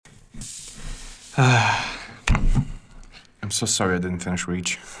I'm so sorry I didn't finish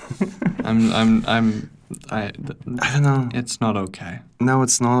Reach. I don't know. It's not okay. No,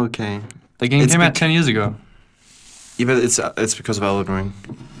 it's not okay. The game came out 10 years ago. Yeah, but it's because of Elden Ring.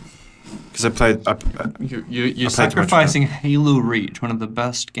 Because I played... You're sacrificing Halo Reach, one of the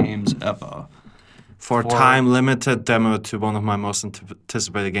best games ever. For a time-limited demo to one of my most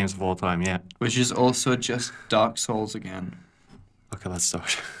anticipated games of all time, yeah. Which is also just Dark Souls again. Okay, let's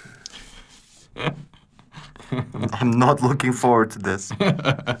start. I'm not looking forward to this. Do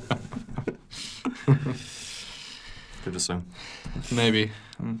the song. Maybe.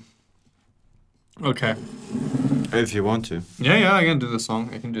 Okay. If you want to. Yeah, I can do the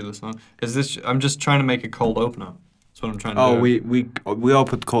song. Is this? I'm just trying to make a cold opener. That's what I'm trying to do. We all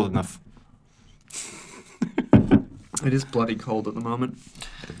put cold enough. It is bloody cold at the moment.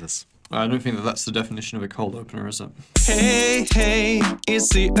 It is. I don't think that's the definition of a cold opener, is it? Hey,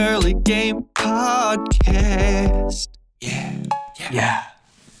 it's the Early Game Podcast. Yeah.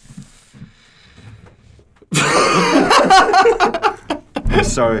 I'm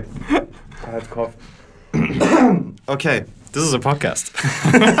sorry. I had cough. Okay, this is a podcast.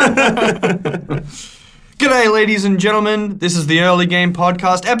 G'day, ladies and gentlemen. This is the Early Game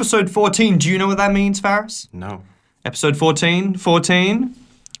Podcast, episode 14. Do you know what that means, Faris? No. Episode 14? 14?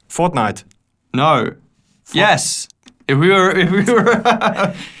 Fortnite. No. Yes. If we were if we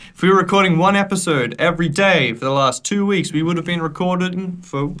were recording one episode every day for the last 2 weeks, we would have been recording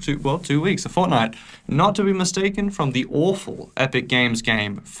for 2 weeks, a fortnight. Not to be mistaken from the awful Epic Games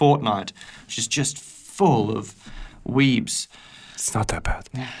game, Fortnite, which is just full of weebs. It's not that bad.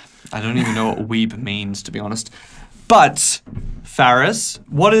 I don't even know what weeb means, to be honest. But, Faris,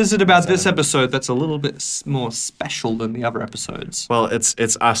 what is it about this episode that's a little bit more special than the other episodes? Well, it's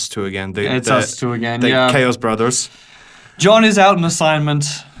us two again. The Chaos Brothers. John is out on assignment.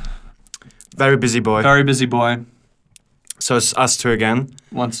 Very busy boy. Very busy boy. So it's us two again.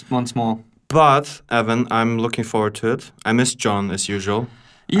 Once more. But, Evan, I'm looking forward to it. I miss John, as usual.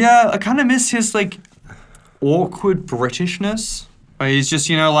 Yeah, I kind of miss his, awkward Britishness. Where he's just,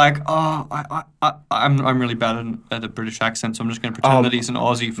 I'm really bad at a British accent, so I'm just going to pretend that he's an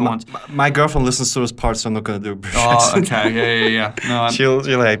Aussie for once. My girlfriend listens to this part, so I'm not going to do a British accent. Okay, yeah. No, she'll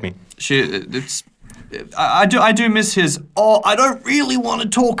hate me. I do miss his, I don't really want to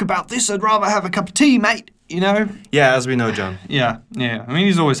talk about this, I'd rather have a cup of tea, mate, you know? Yeah, as we know, John. Yeah. I mean,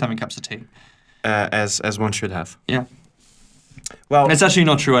 he's always having cups of tea. As one should have. Yeah. Well, it's actually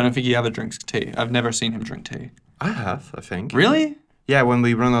not true. I don't think he ever drinks tea. I've never seen him drink tea. I have, I think. Really? Yeah, when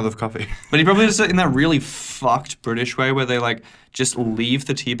we run out of coffee. But he probably does it in that really fucked British way where they just leave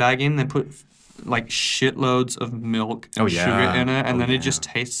the tea bag in, they put shitloads of milk and sugar in it, and then it just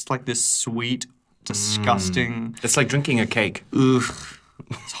tastes like this sweet, disgusting... It's like drinking a cake. Ugh.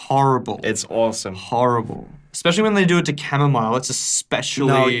 It's horrible. It's awesome. Horrible. Especially when they do it to chamomile. It's especially...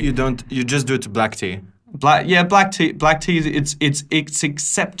 No, you don't. You just do it to black tea. Black tea. Black tea. It's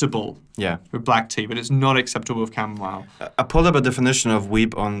acceptable. Yeah. With black tea, but it's not acceptable with chamomile. I pulled up a definition of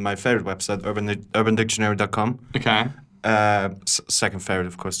weeb on my favorite website, urbandictionary.com. Okay. Second favorite,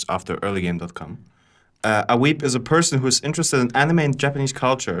 of course, after earlygame.com. A weeb is a person who is interested in anime and Japanese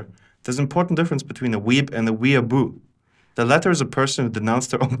culture. There's an important difference between a weeb and a weeaboo. The latter is a person who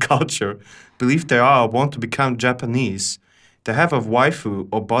denounced their own culture, believe they are or want to become Japanese. They have a waifu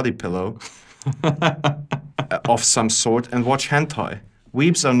or body pillow of some sort and watch hentai.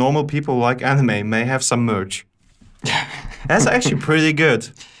 Weebs are normal people who like anime, may have some merch. That's actually pretty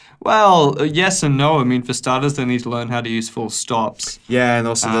good. Well, yes and no. I mean, for starters, they need to learn how to use full stops. Yeah, and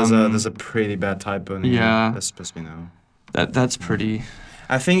also there's a pretty bad typo in here. Yeah. That's supposed to be no. That's pretty...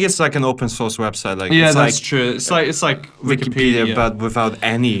 I think it's like an open source website. That's true. It's like Wikipedia, but without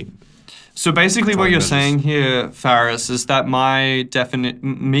any... So basically what you're saying here, Faris, is that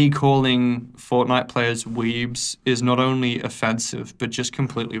me calling Fortnite players weebs is not only offensive, but just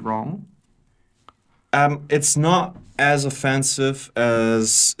completely wrong? It's not as offensive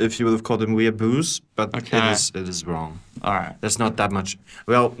as if you would have called them weeaboos, but it is wrong. All right. There's not that much...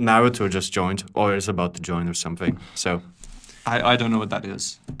 Well, Naruto just joined, or is about to join or something, so... I don't know what that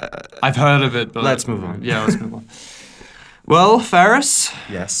is. I've heard of it, but... Let's move on. Yeah, let's move on. Well, Faris...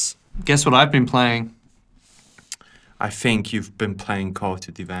 Yes? Guess what I've been playing? I think you've been playing Call of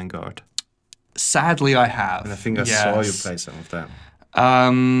Duty Vanguard. Sadly, I have. And I think I saw you play some of that.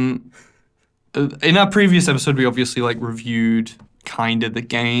 In our previous episode, we obviously reviewed kind of the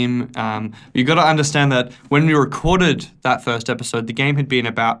game. You got to understand that when we recorded that first episode, the game had been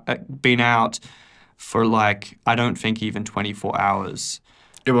out for I don't think even 24 hours.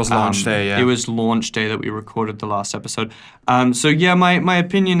 It was launch day, yeah. It was launch day that we recorded the last episode. So yeah, my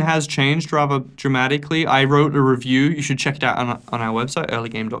opinion has changed rather dramatically. I wrote a review. You should check it out on our website,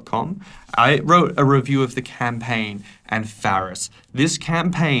 EarlyGame.com. I wrote a review of the campaign, and Faris, this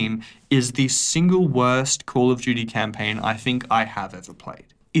campaign is the single worst Call of Duty campaign I think I have ever played.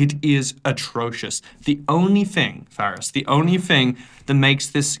 It is atrocious. The only thing, Faris, the only thing that makes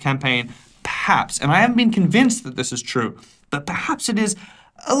this campaign perhaps, and I haven't been convinced that this is true, but perhaps it is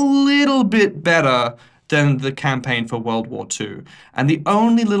a little bit better than the campaign for World War II. And the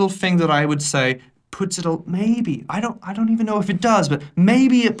only little thing that I would say puts it maybe, I don't even know if it does, but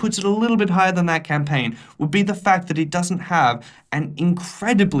maybe it puts it a little bit higher than that campaign, would be the fact that it doesn't have an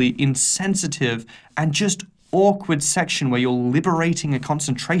incredibly insensitive and just awkward section where you're liberating a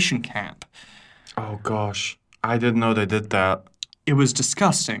concentration camp. Oh gosh, I didn't know they did that. It was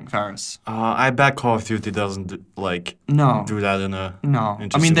disgusting, Faris. I bet Call of Duty doesn't do that in a No. I mean,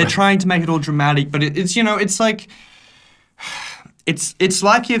 interesting they're way. trying to make it all dramatic, but it's it's like it's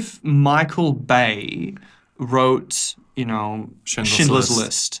like if Michael Bay wrote Schindler's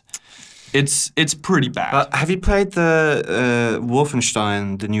List. It's pretty bad. Have you played the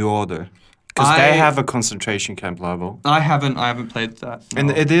Wolfenstein: The New Order? Because they have a concentration camp level. I haven't played that. No.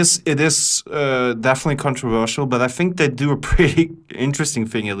 And it is definitely controversial, but I think they do a pretty interesting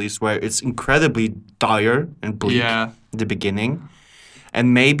thing, at least, where it's incredibly dire and bleak in the beginning,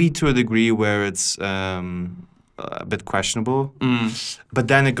 and maybe to a degree where it's a bit questionable. But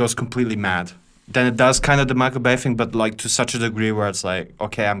then it goes completely mad. Then it does kind of the Michael Bay thing, but like to such a degree where it's like,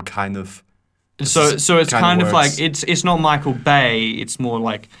 okay, I'm kind of. So it's kind of like works. it's not Michael Bay. It's more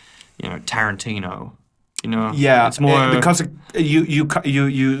like Tarantino. Yeah, it's more because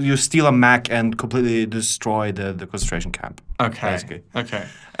you steal a mech and completely destroy the concentration camp. okay. Basically. Okay.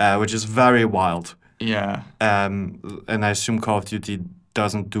 Which is very wild. Yeah. And I assume Call of Duty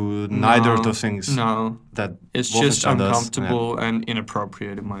doesn't do neither of those things. No. That It's Wolfenstein just does. uncomfortable and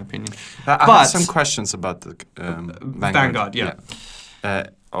inappropriate, in my opinion. I But- have some questions about the Vanguard, yeah.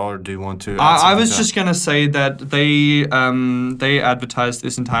 Or do you want to? I was just gonna say that they advertised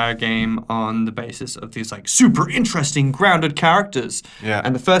this entire game on the basis of these like super interesting grounded characters. Yeah.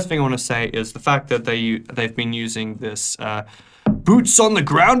 And the first thing I want to say is the fact that they've been using this boots on the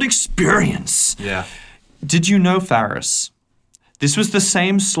ground experience. Yeah. Did you know, Faris? This was the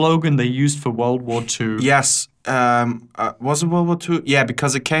same slogan they used for World War II. Yes. Was it World War II? Yeah,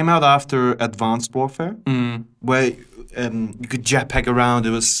 because it came out after Advanced Warfare, where you could jetpack around.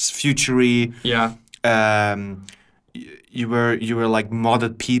 It was future-y. Yeah. You were like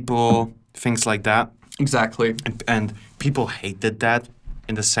modded people, things like that. Exactly. And people hated that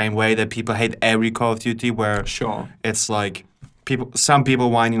in the same way that people hate every Call of Duty, where Sure. it's like some people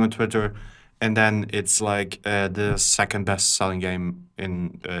whining on Twitter, and then it's like the second best selling game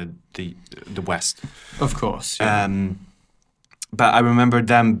in the West. Of course. Yeah. But I remember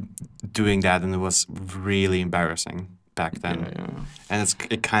them doing that, and it was really embarrassing back then. Yeah. And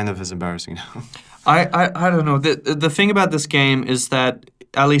it kind of is embarrassing now. I don't know. The thing about this game is that,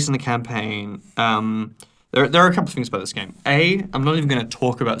 at least in the campaign, there are a couple of things about this game. I'm not even going to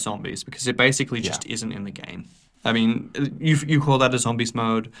talk about zombies because it basically just isn't in the game. I mean, you call that a zombies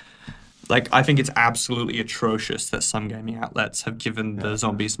mode. Like, I think it's absolutely atrocious that some gaming outlets have given the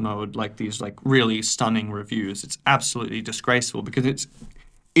zombies mode like these like really stunning reviews. It's absolutely disgraceful because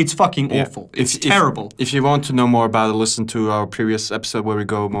it's fucking awful. It's terrible. If you want to know more about it, listen to our previous episode where we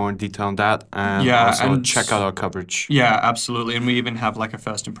go more in detail on that. And also and check out our coverage. Yeah, absolutely. And we even have like a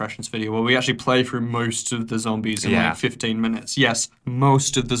first impressions video where we actually play through most of the zombies in like 15 minutes. Yes,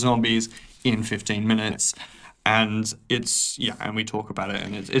 most of the zombies in 15 minutes. And and we talk about it,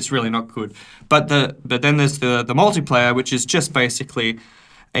 and it's really not good. But then there's the multiplayer, which is just basically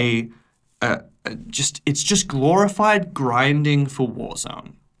it's just glorified grinding for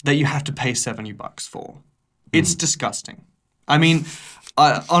Warzone that you have to pay $70 for. It's disgusting. I mean,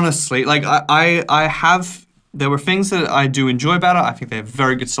 honestly, like there were things that I do enjoy about it. I think they have a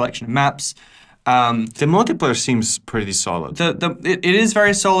very good selection of maps. The multiplayer seems pretty solid. It is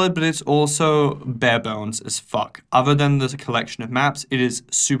very solid, but it's also bare bones as fuck. Other than the collection of maps, it is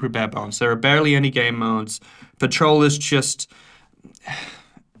super bare bones. There are barely any game modes. Patrol is just...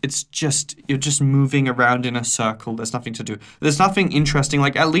 you're just moving around in a circle. There's nothing to do. There's nothing interesting.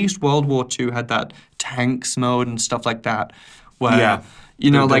 Like, at least World War II had that tanks mode and stuff like that. Where,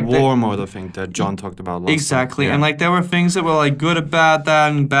 the war mode, I think, that John talked about last Exactly. time. Yeah. And like there were things that were like good about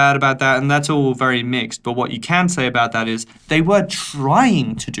that and bad about that, and that's all very mixed. But what you can say about that is they were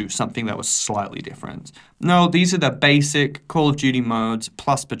trying to do something that was slightly different. No, these are the basic Call of Duty modes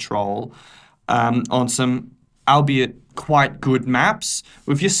plus Patrol on some albeit quite good maps.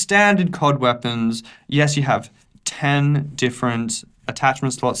 With your standard COD weapons, yes, you have 10 different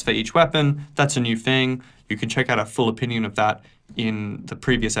attachment slots for each weapon. That's a new thing. You can check out our full opinion of that in the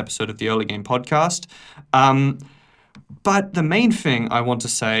previous episode of the Early Game podcast. But the main thing I want to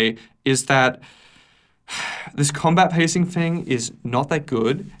say is that this combat pacing thing is not that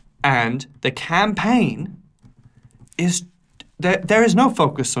good, and the campaign is... There is no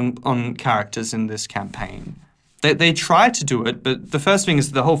focus on characters in this campaign. They try to do it, but the first thing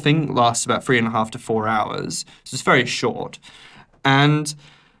is the whole thing lasts about 3.5 to 4 hours, so it's very short. And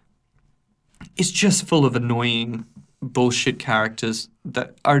it's just full of annoying bullshit characters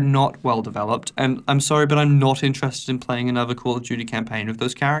that are not well developed. And I'm sorry, but I'm not interested in playing another Call of Duty campaign with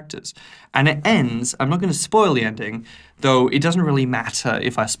those characters. And it ends, I'm not going to spoil the ending, though it doesn't really matter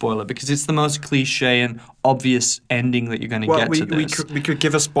if I spoil it, because it's the most cliche and obvious ending that you're going to get to this. We could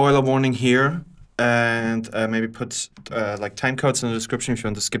give a spoiler warning here. And maybe put like time codes in the description if you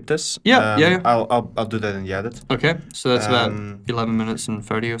want to skip this. Yeah. I'll do that in the edit. Okay, so that's about 11 minutes and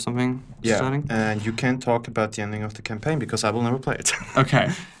 30 or something starting. And you can't talk about the ending of the campaign because I will never play it. Okay,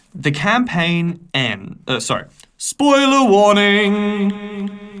 the campaign spoiler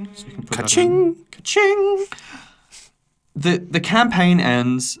warning. So you can put Ka-ching! Ka-ching! The campaign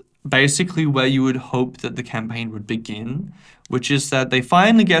ends basically where you would hope that the campaign would begin, which is that they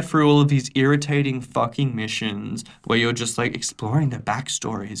finally get through all of these irritating fucking missions where you're just like exploring their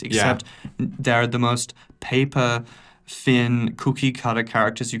backstories, except they're the most paper-thin, cookie-cutter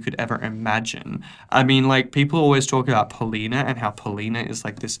characters you could ever imagine. I mean, like, people always talk about Polina and how Polina is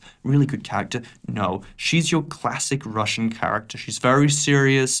like this really good character. No, she's your classic Russian character. She's very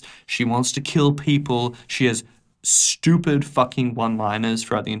serious. She wants to kill people. She has stupid fucking one-liners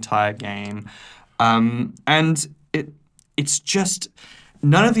throughout the entire game. And it's just,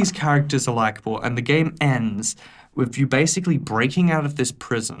 none of these characters are likable, and the game ends with you basically breaking out of this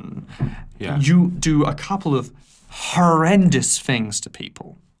prison. Yeah. You do a couple of horrendous things to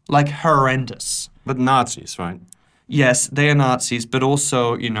people. Like, horrendous. But Nazis, right? Yes, they are Nazis, but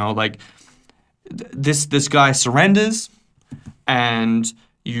also, you know, like, this guy surrenders, and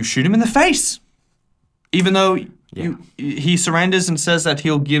you shoot him in the face. Even though he surrenders and says that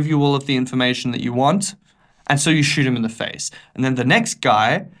he'll give you all of the information that you want, and so you shoot him in the face. And then the next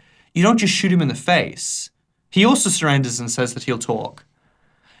guy, you don't just shoot him in the face. He also surrenders and says that he'll talk.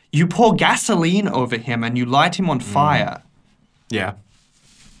 You pour gasoline over him and you light him on fire. Yeah.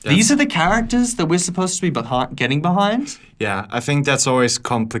 These are the characters that we're supposed to be getting behind? Yeah, I think that's always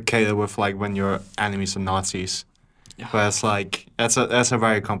complicated with like when your enemies are Nazis. But it's like that's a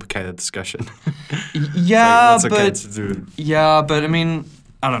very complicated discussion. Yeah, like, okay to do. Yeah, but I mean,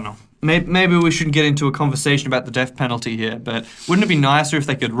 I don't know. Maybe we shouldn't get into a conversation about the death penalty here, but wouldn't it be nicer if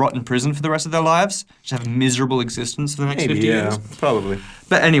they could rot in prison for the rest of their lives? Just have a miserable existence for the next 50 years? Yeah, probably.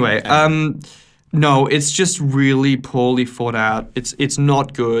 But anyway, no, it's just really poorly thought out. It's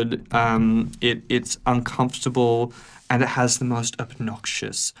not good. It's uncomfortable, and it has the most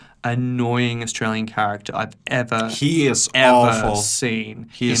obnoxious, annoying Australian character I've ever awful. seen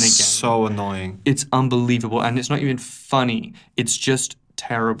He in a is game. so annoying. It's unbelievable, and it's not even funny. It's just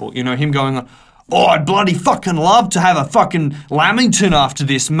terrible. You know, him going on, oh, I'd bloody fucking love to have a fucking Lamington after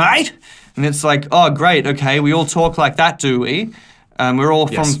this, mate. And it's like, oh, great, okay, we all talk like that, do we? We're all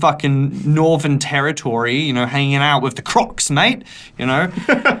from fucking Northern Territory, you know, hanging out with the Crocs, mate, you know?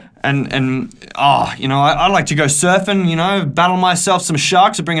 and you know, I'd like to go surfing, you know, battle myself some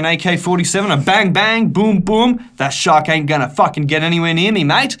sharks, I bring an AK-47, and bang, bang, boom, boom. That shark ain't gonna fucking get anywhere near me,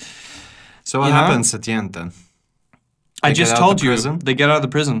 mate. So what happens at the end then? I just told you, they get out of the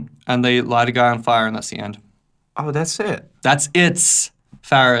prison and they light a guy on fire, and that's the end. Oh, that's it. That's it,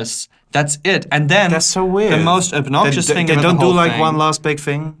 Faris. That's it. And then that's so weird. The most obnoxious thing they about don't the whole do like thing, one last big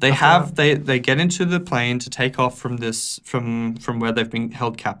thing. They get into the plane to take off from where they've been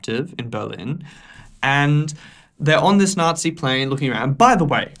held captive in Berlin, and they're on this Nazi plane looking around. By the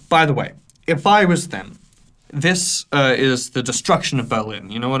way, if I was them, this is the destruction of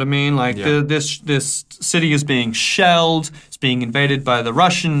Berlin. You know what I mean? Like this city is being shelled. It's being invaded by the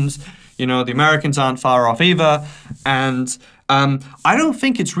Russians. You know, the Americans aren't far off either. And I don't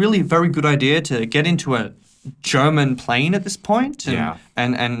think it's really a very good idea to get into a German plane at this point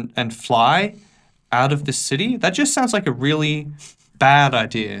and fly out of this city. That just sounds like a really bad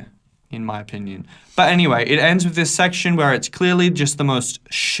idea, in my opinion. But anyway, it ends with this section where it's clearly just the most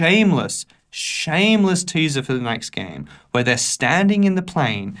shameless teaser for the next game, where they're standing in the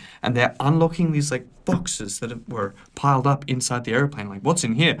plane and they're unlocking these like boxes that were piled up inside the airplane. Like, what's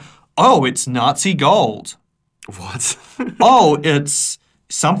in here? Oh, it's Nazi gold. What? Oh, it's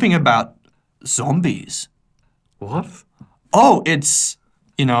something about zombies. What? Oh, it's,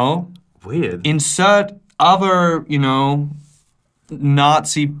 Weird. insert other,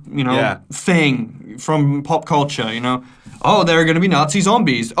 Nazi, Yeah. thing from pop culture, Oh, there are going to be Nazi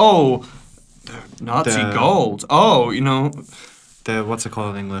zombies. Oh, Nazi The- gold. Oh, What's it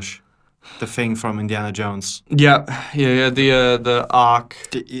called in English? The thing from Indiana Jones. Yeah, the arc.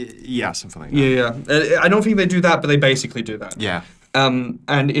 Yeah, something like that. Yeah. I don't think they do that, but they basically do that. Yeah. And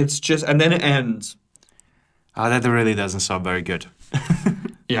it's just, and then it ends. Oh, that really doesn't sound very good.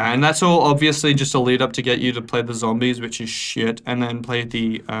 Yeah, and that's all obviously just a lead up to get you to play the zombies, which is shit, and then play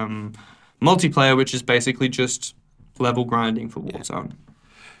the multiplayer, which is basically just level grinding for Warzone.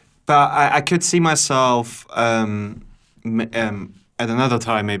 But I could see myself at another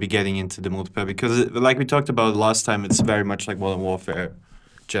time maybe getting into the multiplayer because, like we talked about last time, it's very much like Modern Warfare,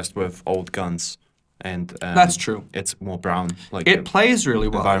 just with old guns. And That's true. It's more brown. Like It plays really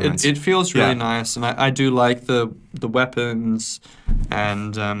well. environments. It feels really Yeah. nice, and I do like the weapons,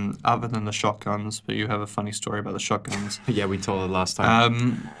 and other than the shotguns. But you have a funny story about the shotguns. Yeah, we told it last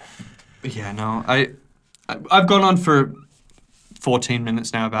time. Yeah, no, I've gone on for 14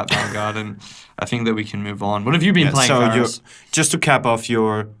 minutes now about Vanguard, and I think that we can move on. What have you been playing, so Faris? just to cap off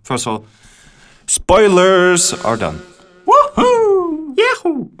your first of all, spoilers are done. Woohoo!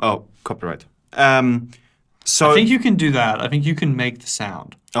 Yahoo! Oh, copyright. So I think you can do that. I think you can make the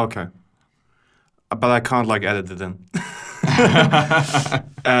sound. okay, but I can't like edit it in.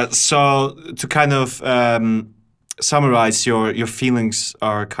 So to kind of summarize, your feelings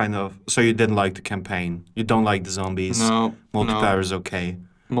are kind of so you didn't like the campaign. You don't like the zombies. No, Multiplayer is okay.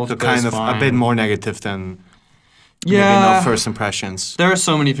 So Multiplayer's kind of a fine. bit more negative than maybe Yeah. no first impressions. There are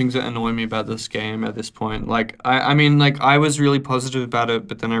so many things that annoy me about this game at this point. Like, I mean, like, I was really positive about it,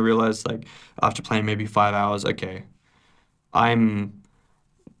 but then I realized, like, after playing maybe 5 hours, okay, I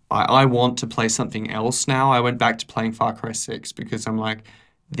want to play something else now. I went back to playing Far Cry 6 because I'm like,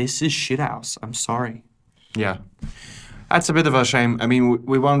 this is shithouse. I'm sorry. Yeah, that's a bit of a shame. I mean,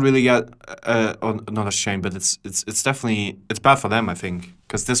 we won't really get not a shame, but it's definitely it's bad for them. I think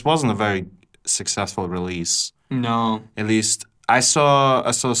because this wasn't a very successful release. No. At least I saw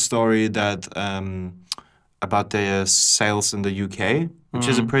a story that about the sales in the UK, which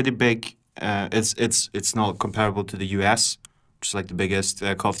is a pretty big. It's not comparable to the US, which is like the biggest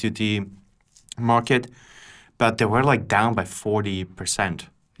Call of Duty market, but they were like down by 40%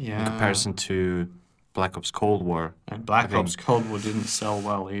 Yeah. in comparison to Black Ops Cold War. And Black think. Ops Cold War didn't sell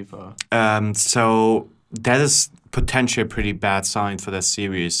well either. So that is potentially a pretty bad sign for that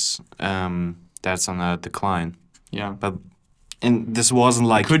series. That's on a decline. Yeah. But this wasn't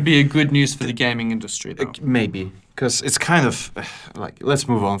like Could be a good news for the gaming industry, though. maybe because it's kind of like let's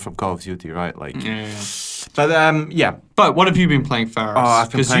move on from Call of Duty, right? Like, Yeah. but yeah, But what have you been playing, Faris? Oh, I've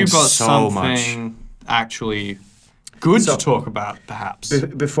been Because playing you've got so much. something actually good So- to talk about, perhaps.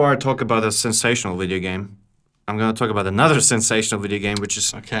 Before I talk about a sensational video game, I'm gonna talk about another sensational video game, which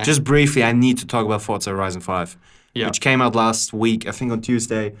is Okay. just briefly. I need to talk about Forza Horizon 5, Yeah. which came out last week, I think on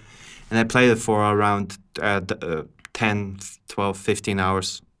Tuesday, and I played it for around 10, 12, 15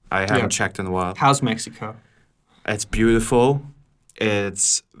 hours. I haven't Yeah. checked in a while. How's Mexico? It's beautiful.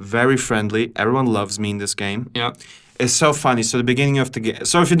 It's very friendly. Everyone loves me in this game. Yeah. It's so funny. So the beginning of the game.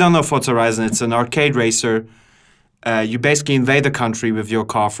 So if you don't know Forza Horizon, it's an arcade racer. You basically invade the country with your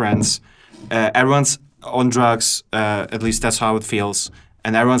car friends. Everyone's on drugs. At least that's how it feels.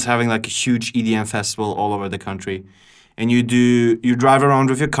 And everyone's having like a huge EDM festival all over the country. And you drive around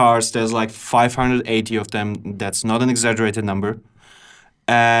with your cars. There's like 580 of them. That's not an exaggerated number.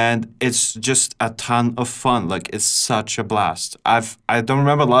 And it's just a ton of fun. Like it's such a blast. I don't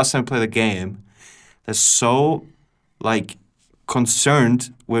remember the last time I played a game that's so like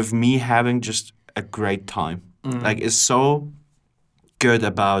concerned with me having just a great time. Like it's so good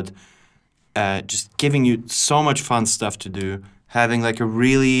about just giving you so much fun stuff to do, having like a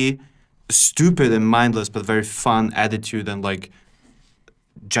really stupid and mindless but very fun attitude and like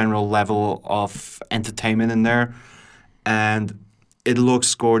general level of entertainment in there. And it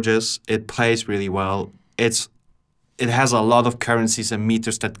looks gorgeous. It plays really well. It has a lot of currencies and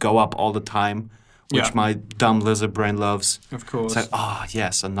meters that go up all the time, which Yeah. my dumb lizard brain loves. Of course. It's like,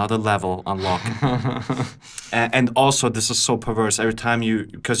 yes, another level unlock. And also, this is so perverse. Every time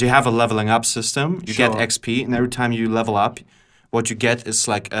because you have a leveling up system, you get Sure. XP, and every time you level up, what you get is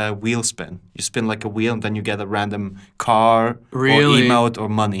like a wheel spin. You spin like a wheel, and then you get a random car Really? or emote or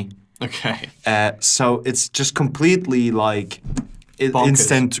money. Okay. So it's just completely like Bonkers.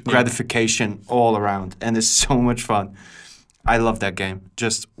 instant Yeah. gratification all around, and it's so much fun. I love that game.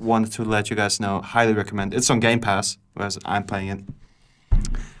 Just wanted to let you guys know. Highly recommend. It's on Game Pass, whereas I'm playing it.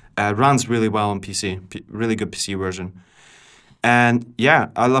 Runs really well on PC. Really good PC version. And yeah,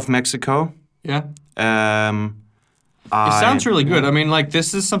 I love Mexico. Yeah. It It sounds really good. I mean, like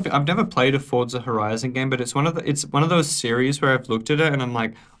this is something I've never played a Forza Horizon game, but it's one of those series where I've looked at it and I'm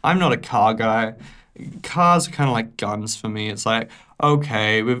like, I'm not a car guy. Cars are kind of like guns for me. It's like,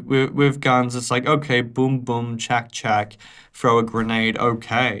 okay, with guns, it's like, okay, boom, boom, chack, chack, throw a grenade,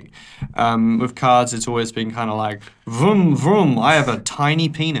 okay. With cars, it's always been kind of like, vroom, vroom, I have a tiny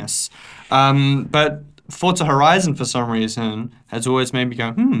penis. But Forza Horizon, for some reason, has always made me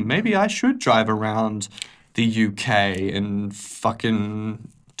go, maybe I should drive around the UK and fucking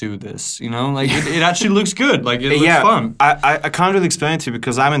do this, you know? Like, it actually looks good. Like, it looks fun. I can't really explain it to you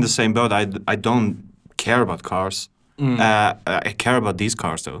because I'm in the same boat. I don't care about cars. I care about these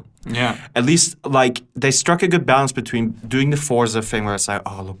cars, though. Yeah. At least, like, they struck a good balance between doing the Forza thing where it's like,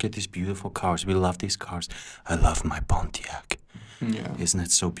 oh, look at these beautiful cars. We love these cars. I love my Pontiac. Yeah. Isn't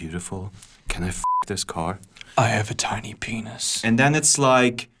it so beautiful? Can I this car? I have a tiny penis. And then it's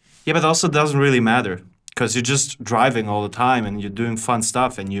like, yeah, but also it doesn't really matter because you're just driving all the time and you're doing fun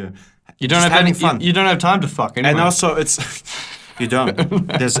stuff and you don't have having fun. You don't have time to fuck anyway. And also, it's you don't.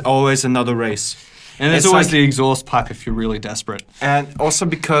 There's always another race. And there's It's always like- the exhaust pipe if you're really desperate. And also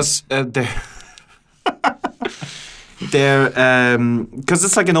because they're because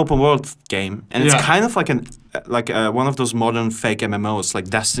it's like an open world game, and it's Yeah. kind of like one of those modern fake MMOs, like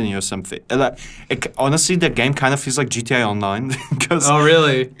Destiny or something. Honestly, the game kind of feels like GTA Online because Oh,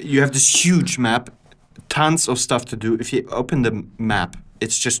 really? you have this huge map, tons of stuff to do. If you open the map,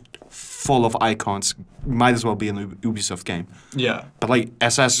 it's just full of icons. Might as well be an Ubisoft game. Yeah. But like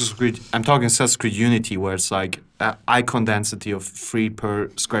Assassin's Creed, I'm talking Assassin's Creed Unity, where it's like icon density of 3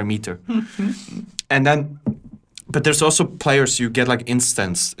 per square meter. And then, but there's also players you get like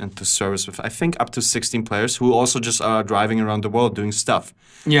instanced into service with, I think up to 16 players who also just are driving around the world doing stuff.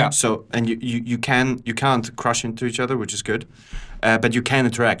 Yeah. So, and you can't crush into each other, which is good. But you can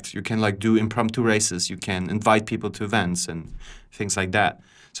interact. You can like do impromptu races. You can invite people to events and things like that.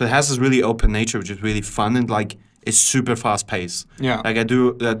 So it has this really open nature, which is really fun and like it's super fast paced. Yeah. Like I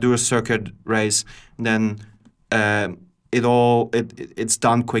do a circuit race, and then it's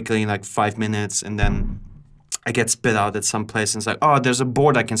done quickly in like 5 minutes, and then I get spit out at some place, and it's like, oh, there's a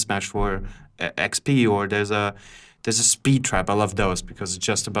board I can smash for XP, or there's a speed trap. I love those because it's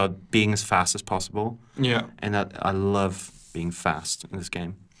just about being as fast as possible. Yeah. And I love being fast in this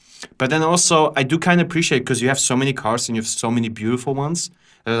game. But then also, I do kind of appreciate because you have so many cars and you have so many beautiful ones.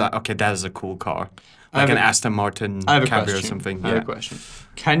 Like, okay, that is a cool car. Like an Aston Martin I have a Cabrio or question. something. I have a question.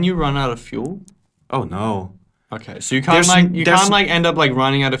 Can you run out of fuel? Oh, no. Okay, so you can't There's- can't like end up like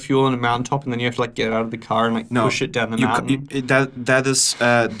running out of fuel on a mountaintop and then you have to like get out of the car and like No. push it down the You mountain. that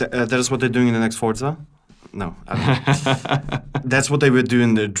is what they're doing in the next Forza? No. I don't. That's what they were doing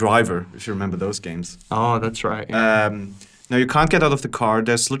in the Driver, if you remember those games. Oh, that's right. Yeah. No, you can't get out of the car.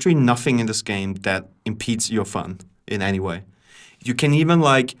 There's literally nothing in this game that impedes your fun in any way. You can even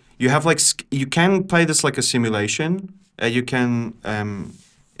like you can play this like a simulation. You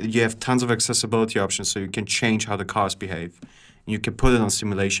have tons of accessibility options, so you can change how the cars behave. You can put it on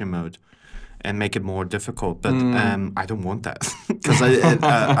simulation mode and make it more difficult. But I don't want that because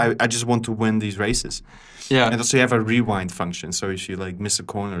I just want to win these races. Yeah. And also you have a rewind function, so if you like miss a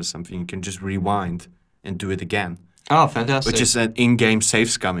corner or something, you can just rewind and do it again. Oh, fantastic. Which is an in-game save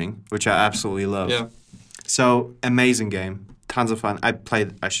scumming, which I absolutely love. Yeah. So amazing game, tons of fun.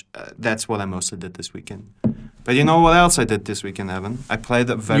 That's what I mostly did this weekend. But you know what else I did this weekend, Evan? I played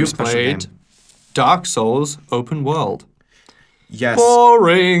a very special game. Dark Souls open world. Yes.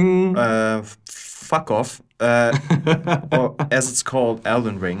 Boring. Fuck off. Or as it's called,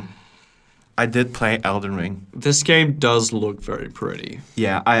 Elden Ring. I did play Elden Ring. This game does look very pretty.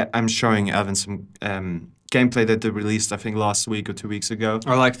 Yeah, I'm showing Evan some gameplay that they released, I think, last week or 2 weeks ago.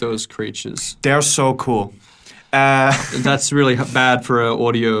 I like those creatures. They're so cool. That's really bad for an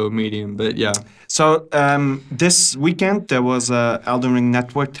audio medium, but yeah. So this weekend there was a Elden Ring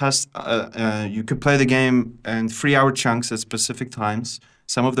network test. You could play the game in 3-hour chunks at specific times.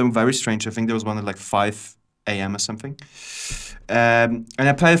 Some of them very strange. I think there was one at like 5 a.m. or something. And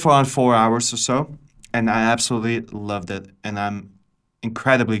I played for around 4 hours or so, and I absolutely loved it. And I'm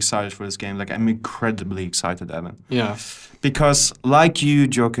incredibly excited for this game. Like I'm incredibly excited, Evan. Yeah. Because like you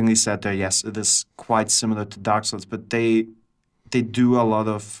jokingly said there, yes, it is quite similar to Dark Souls, but they do a lot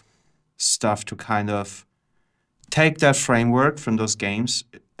of stuff to kind of take that framework from those games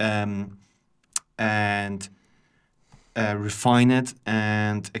and refine it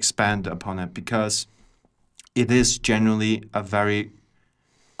and expand upon it, because it is generally a very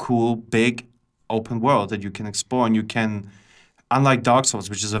cool, big, open world that you can explore, and you can unlike Dark Souls,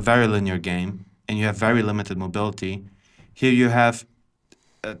 which is a very linear game, and you have very limited mobility, here you have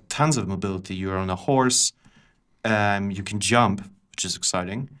tons of mobility. You're on a horse, you can jump, which is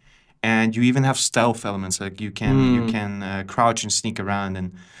exciting, and you even have stealth elements. Like you can crouch and sneak around.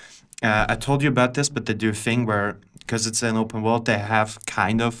 And I told you about this, but they do a thing where, because it's an open world, they have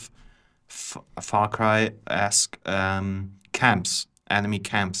kind of Far Cry-esque camps, enemy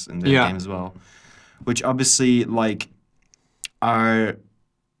camps in the game as well, which obviously like are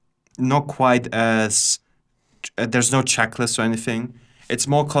not quite as there's no checklist or anything. It's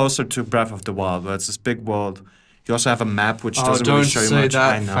more closer to Breath of the Wild, where it's this big world. You also have a map which doesn't really show you much.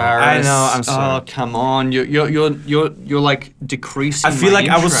 That, I know. Faris. I know. I'm sorry. Oh, come on! You're like decreasing. I feel my like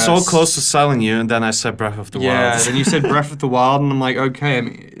I was so interest. close to selling you, and then I said Breath of the Wild. Yeah, then you said Breath of the Wild, and I'm like, okay, I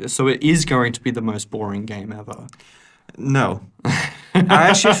mean, so it is going to be the most boring game ever. No, I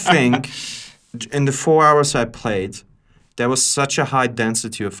actually think in the 4 hours I played, there was such a high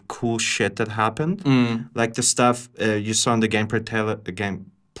density of cool shit that happened. Like the stuff you saw in the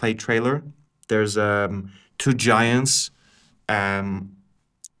gameplay trailer. There's 2 giants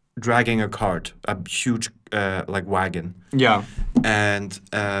dragging a cart, a huge like wagon. Yeah. And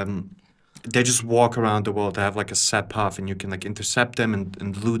they just walk around the world. They have like a set path, and you can like intercept them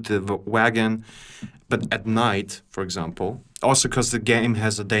and loot the wagon. But at night, for example, also because the game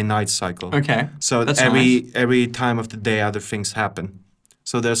has a day-night cycle. Okay. So That's every time of the day, other things happen.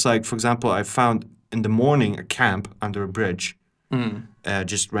 So there's like, for example, I found in the morning a camp under a bridge.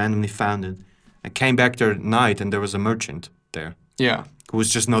 Just randomly found it. I came back there at night, and there was a merchant there. Yeah. Who was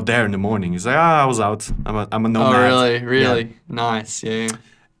just not there in the morning. He's like, I was out. I'm a nomad. Oh, really? Nice. Yeah.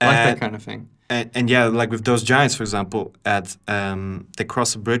 I like that kind of thing. And yeah, like with those giants, for example, at they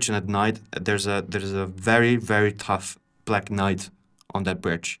cross a bridge, and at night there's a very, very tough black knight on that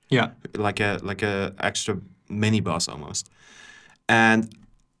bridge. Yeah. Like a extra mini boss almost. And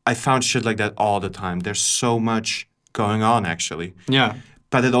I found shit like that all the time. There's so much going on actually. Yeah.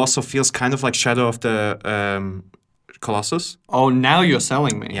 But it also feels kind of like Shadow of the Colossus. Oh, now you're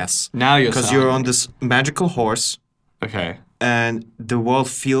selling me. Yes. Now you're Because selling you're on me. this magical horse. Okay. And the world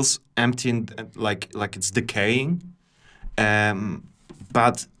feels empty and like it's decaying,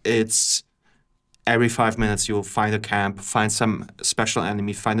 but it's every 5 minutes you'll find a camp, find some special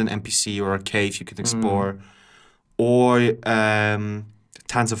enemy, find an NPC or a cave you can explore, or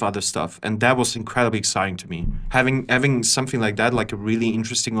tons of other stuff. And that was incredibly exciting to me. Having something like that, like a really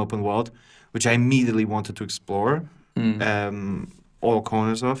interesting open world, which I immediately wanted to explore, all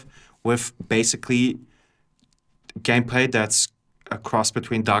corners of, with basically gameplay that's a cross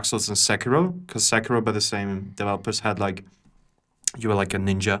between Dark Souls and Sekiro, because Sekiro by the same developers had like, you were like a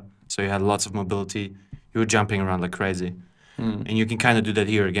ninja, so you had lots of mobility, you were jumping around like crazy. And you can kind of do that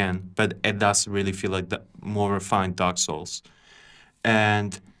here again, but it does really feel like the more refined Dark Souls.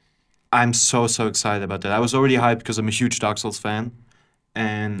 And I'm so excited about that. I was already hyped because I'm a huge Dark Souls fan,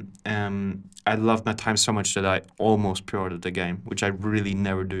 and I loved my time so much that I almost pre-ordered the game, which I really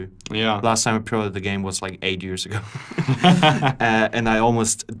never do. Yeah. Last time I pre-ordered the game was like 8 years ago. And I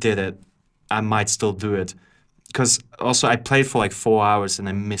almost did it. I might still do it. Because also I played for like 4 hours and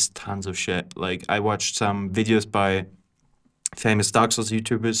I missed tons of shit. Like I watched some videos by famous Dark Souls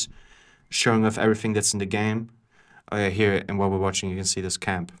YouTubers showing off everything that's in the game. Here, and while we're watching, you can see this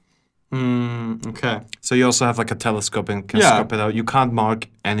camp. Okay. So you also have like a telescope and can scope it out. You can't mark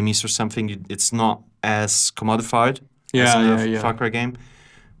enemies or something. It's not as commodified as in a Far Cry game.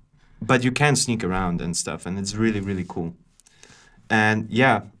 But you can sneak around and stuff, and it's really, really cool. And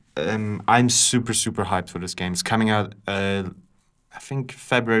yeah, I'm super hyped for this game. It's coming out, I think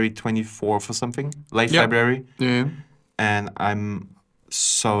February 24th or something, late February. Yeah. And I'm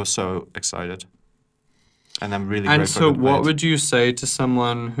so excited. And I'm really And grateful so to play what it. would you say to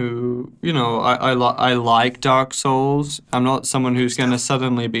someone who, you know, I like Dark Souls. I'm not someone who's going to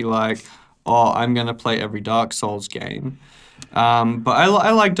suddenly be like, oh, I'm going to play every Dark Souls game. But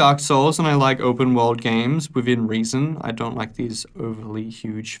I like Dark Souls and I like open world games within reason. I don't like these overly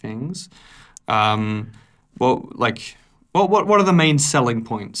huge things. What are the main selling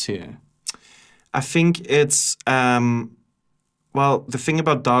points here? I think it's well, the thing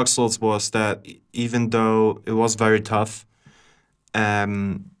about Dark Souls was that even though it was very tough,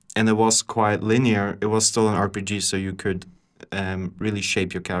 and it was quite linear, it was still an RPG, so you could really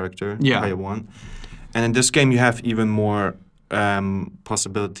shape your character how you want. And in this game, you have even more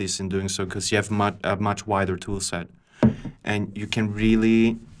possibilities in doing so because you have a much wider tool set, and you can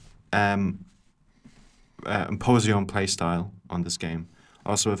really impose your own playstyle on this game.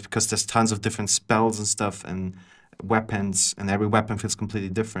 Also, because there's tons of different spells and stuff and weapons, and every weapon feels completely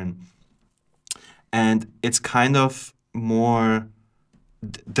different. And it's kind of more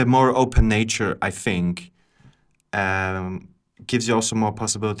the more open nature, I think, gives you also more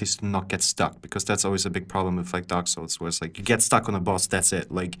possibilities to not get stuck, because that's always a big problem with like Dark Souls, where it's like you get stuck on a boss, that's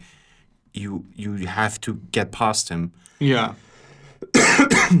it. Like you have to get past him. Yeah.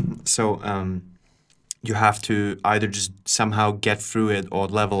 So you have to either just somehow get through it or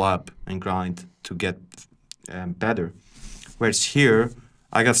level up and grind to get better. Whereas here,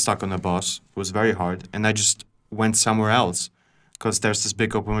 I got stuck on a boss. It was very hard, and I just went somewhere else, because there's this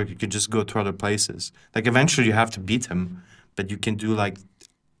big open world. You could just go to other places. Like eventually, you have to beat him, but you can do like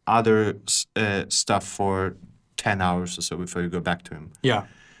other stuff for 10 hours or so before you go back to him. Yeah.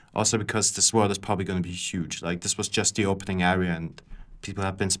 Also, because this world is probably going to be huge. Like this was just the opening area, and people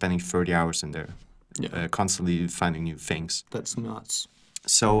have been spending 30 hours in there, constantly finding new things. That's nuts.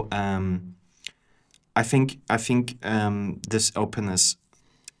 So I think this openness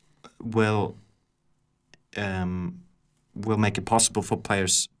will make it possible for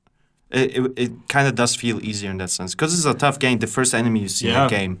players. It kind of does feel easier in that sense, because it's a tough game. The first enemy you see in the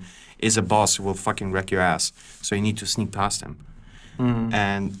game is a boss who will fucking wreck your ass. So you need to sneak past him,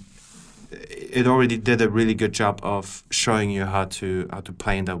 and it already did a really good job of showing you how to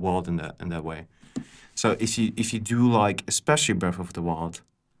play in that world in that way. So if you do like, especially Breath of the Wild,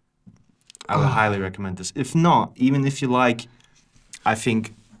 I would highly recommend this. If not, even if you like, I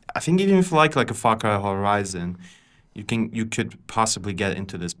think even if you like a Far Cry Horizon, you could possibly get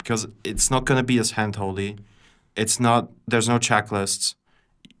into this, because it's not gonna be as handholdy. There's no checklists.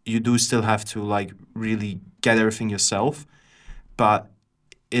 You do still have to like really get everything yourself, but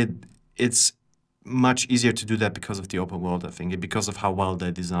it's much easier to do that because of the open world, I think, and because of how well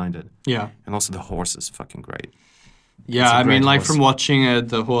they designed it. Yeah. And also the horse is fucking great. Yeah, I mean, like, from watching it,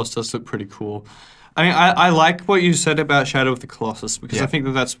 the horse does look pretty cool. I mean, I like what you said about Shadow of the Colossus, because I think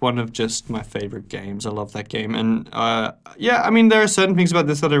that's one of just my favorite games. I love that game. And, I mean, there are certain things about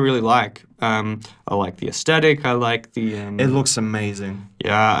this that I really like. I like the aesthetic. I like the... it looks amazing.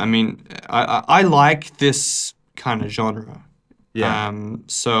 Yeah, I mean, I like this kind of genre. Yeah.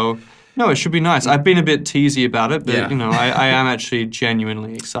 So... No, it should be nice. I've been a bit teasy about it, but, Yeah. you know, I am actually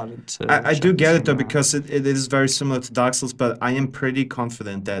genuinely excited to... I do check get this it, though, thing out. because it is very similar to Dark Souls, but I am pretty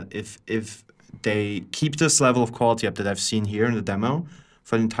confident that if they keep this level of quality up that I've seen here in the demo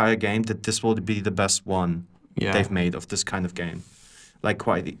for the entire game, that this will be the best one they've made of this kind of game, like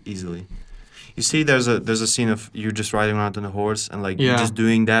quite easily. You see, there's a scene of you just riding around on a horse and like you're just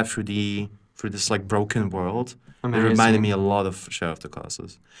doing that through this like broken world. Amazing. It reminded me a lot of Shadow of the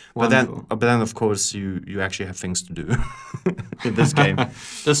Colossus. But then of course you actually have things to do in this game.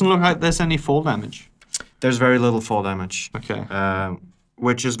 Doesn't look like there's any fall damage. There's very little fall damage. Okay.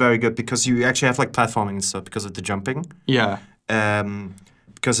 Which is very good, because you actually have like platforming and stuff because of the jumping. Yeah.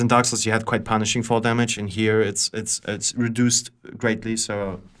 Because in Dark Souls you had quite punishing fall damage, and here it's reduced greatly,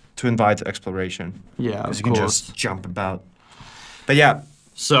 so to invite exploration. Yeah, because of you can course. just jump about. But yeah,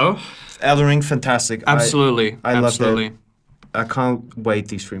 So, Elden Ring, fantastic. absolutely. I loved absolutely. it. I can't wait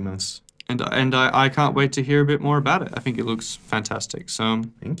these 3 months. And I can't wait to hear a bit more about it. I think it looks fantastic. So,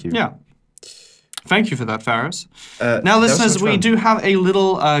 Thank you. yeah. Thank you for that, Faris. That Now, was listeners, much we fun. do have a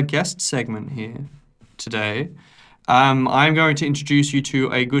little guest segment here today. I'm going to introduce you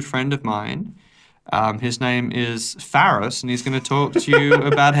to a good friend of mine. His name is Faris, and he's going to talk to you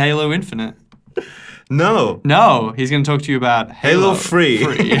about Halo Infinite. No, he's going to talk to you about Halo 3.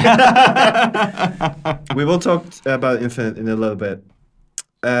 We will talk about Infinite in a little bit.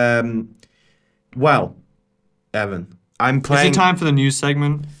 Well, Evan, I'm Is playing... it time for the news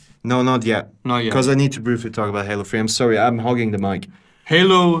segment? No, not yet. Not yet. Because I need to briefly talk about Halo 3. I'm sorry, I'm hogging the mic.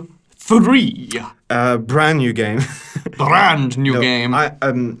 Halo 3. Brand new game. Brand new No, game.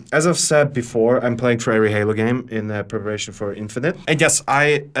 As I've said before, I'm playing through every Halo game in preparation for Infinite. And yes,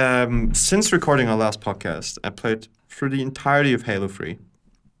 since recording our last podcast, I played through the entirety of Halo 3.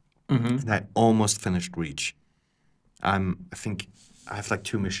 And I almost finished Reach. I think I have like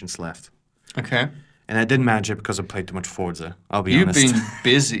 2 missions left. Okay. And I didn't manage it because I played too much Forza, I'll be You've honest. been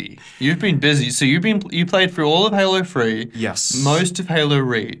busy. You've been busy. So you played through all of Halo 3. Yes. Most of Halo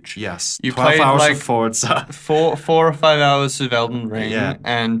Reach. Yes. You 12 played hours like of Forza. 4 or 5 hours of Elden Ring Yeah.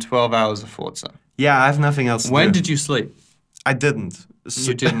 and 12 hours of Forza. Yeah, I have nothing else to do. When did you sleep? I didn't.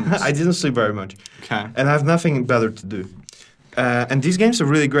 You didn't? I didn't sleep very much. Okay. And I have nothing better to do. And these games are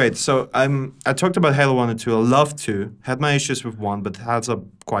really great. So I talked about Halo 1 and 2. I love 2. Had my issues with 1, but holds up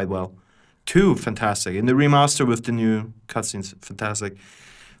quite well. 2, fantastic. And the remaster with the new cutscenes, fantastic.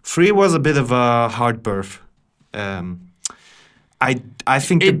 3 was a bit of a hard birth. I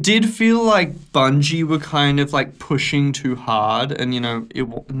think It did feel like Bungie were kind of like pushing too hard, and it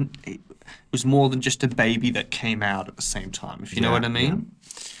was more than just a baby that came out at the same time. If you know what I mean.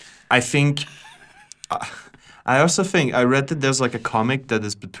 I think. I also think I read that there's like a comic that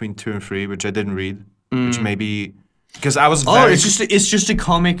is between 2 and 3, which I didn't read, which maybe because I was. Oh, it's just a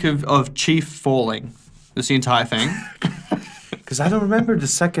comic of Chief falling. That's the entire thing. Because I don't remember the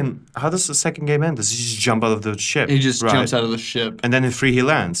second. How does the second game end? Does he just jump out of the ship? He just jumps out of the ship. And then in 3 he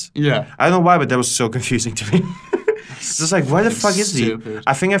lands. Yeah. I don't know why, but that was so confusing to me. It's just like, where the fuck is he? Stupid.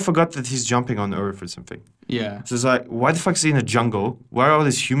 I think I forgot that he's jumping on Earth or something. Yeah. So it's like, why the fuck is he in a jungle? Where are all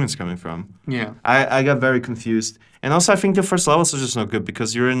these humans coming from? Yeah. I got very confused. And also I think the first levels are just not good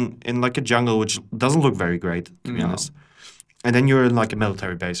because you're in like a jungle which doesn't look very great, to be honest. And then you're in like a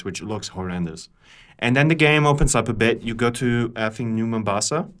military base which looks horrendous. And then the game opens up a bit. You go to, I think, New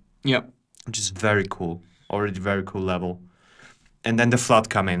Mombasa. Yep. Which is very cool. Already very cool level. And then the flood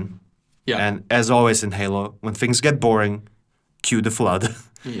come in. Yeah. And as always in Halo, when things get boring, cue the flood.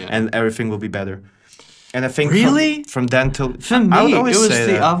 Yeah. And everything will be better. And I think Really? from then till... For I would me, it always was say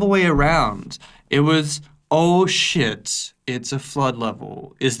the that. other way around. It was, oh shit, it's a flood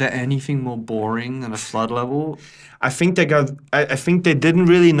level. Is there anything more boring than a flood level? I think I think they didn't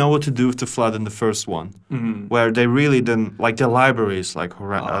really know what to do with the flood in the first one. Where they really didn't... Like, the library is like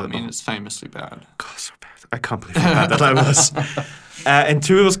horrendous. I mean, it's famously bad. God, so bad. I can't believe how bad that I was. And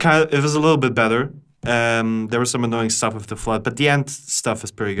 2, it was a little bit better. There was some annoying stuff with the flood, but the end stuff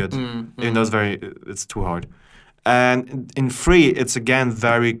is pretty good. Even though it's too hard. And in 3, it's again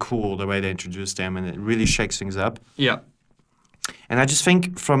very cool the way they introduce them, and it really shakes things up. Yeah. And I just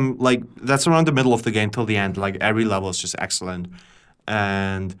think from like that's around the middle of the game till the end, like every level is just excellent,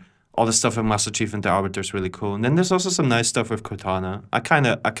 and all the stuff with Master Chief and the Arbiter is really cool. And then there's also some nice stuff with Cortana. I kind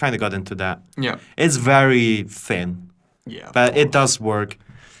of got into that. Yeah. It's very thin, Yeah. but it does work.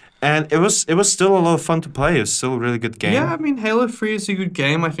 And it was still a lot of fun to play. It was still a really good game. Yeah, I mean, Halo 3 is a good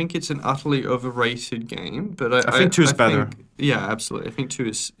game. I think it's an utterly overrated game, but I think 2 is better. Yeah, absolutely. I think 2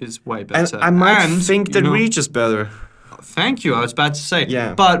 is way And better. I might And, think that Reach is better. Thank you. I was about to say.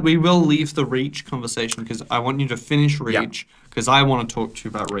 Yeah. But we will leave the Reach conversation because I want you to finish Reach because I want to talk to you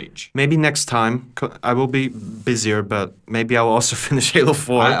about Reach. Maybe next time. I will be busier, but maybe I'll also finish Halo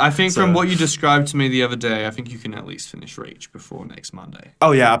 4. I think so- from what you described to me the other day, I think you can at least finish Reach before next Monday.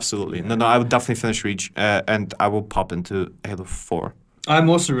 Oh, yeah, absolutely. No, I would definitely finish Reach, and I will pop into Halo 4.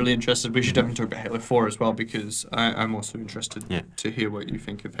 I'm also really interested. We should definitely talk about Halo 4 as well because I'm also interested Yeah. to hear what you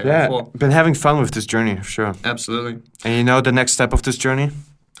think of Halo 4. Been having fun with this journey, for sure. Absolutely. And you know the next step of this journey?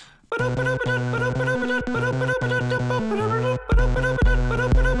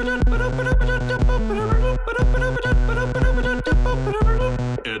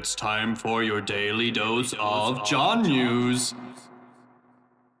 It's time for your daily dose of John news.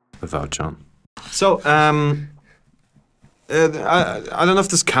 Without John. So, I don't know if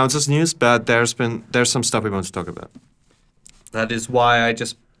this counts as news, but there's some stuff we want to talk about. That is why I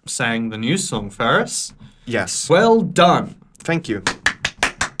just sang the news song, Ferris. Yes. Well done. Thank you.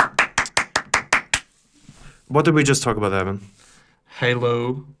 What did we just talk about, Evan?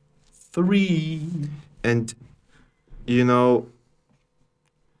 Halo 3. And you know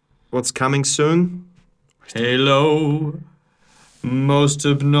what's coming soon? Halo. Most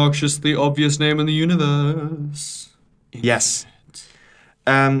obnoxiously obvious name in the universe. Yes.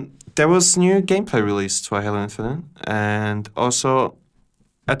 There was new gameplay released for Halo Infinite, and also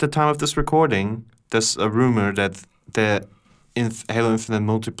at the time of this recording, there's a rumor that the Halo Infinite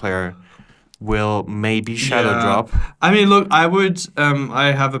multiplayer will maybe shadow drop. I mean, look, I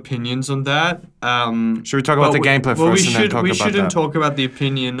have opinions on that. Should we talk about the gameplay first and then talk about that? We shouldn't talk about the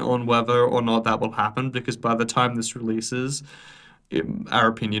opinion on whether or not that will happen because by the time this releases, our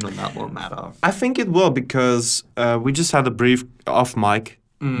opinion on that won't matter. I think it will because we just had a brief off mic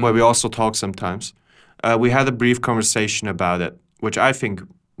where we also talk sometimes. We had a brief conversation about it, which I think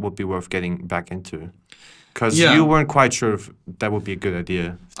would be worth getting back into. Because you weren't quite sure if that would be a good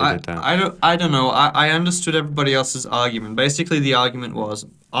idea. If they did that. I don't know. I understood everybody else's argument. Basically, the argument was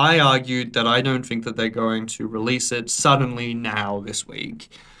I argued that I don't think that they're going to release it suddenly now this week,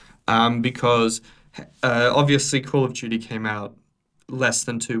 because obviously Call of Duty came out less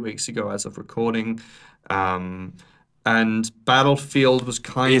than 2 weeks ago as of recording, and Battlefield was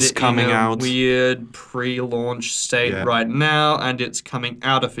kind of in a weird pre-launch state right now, and it's coming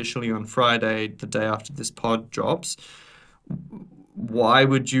out officially on Friday, the day after this pod drops. Why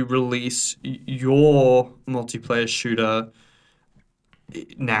would you release your multiplayer shooter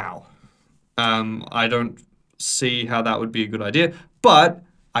now? I don't see how that would be a good idea. But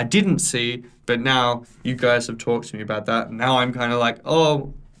I didn't see, but now you guys have talked to me about that. And now I'm kind of like,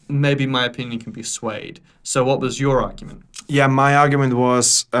 oh, maybe my opinion can be swayed. So what was your argument? Yeah, my argument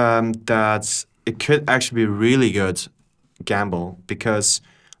was that it could actually be a really good gamble because,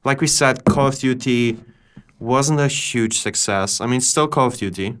 like we said, Call of Duty wasn't a huge success. I mean, still Call of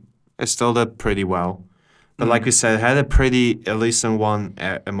Duty. It still did pretty well. But like we said, it had a pretty, at least in one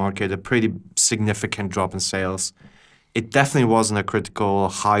market, a pretty significant drop in sales. It definitely wasn't a critical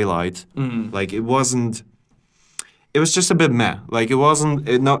highlight. Like, it wasn't... It was just a bit meh. Like, it wasn't...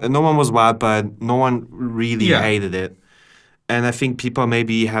 no one was wowed by it. No one really hated it. And I think people are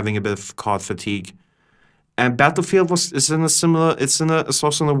maybe having a bit of COD fatigue. And Battlefield is in a similar... It's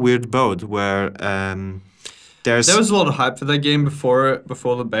also in a weird boat where There was a lot of hype for that game before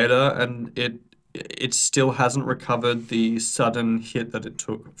the beta, and it still hasn't recovered the sudden hit that it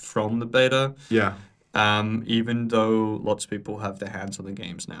took from the beta. Yeah. Even though lots of people have their hands on the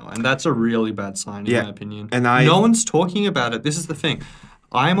games now. And that's a really bad sign, in my opinion. And no one's talking about it. This is the thing.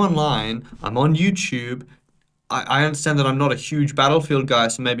 I'm online. I'm on YouTube. I understand that I'm not a huge Battlefield guy,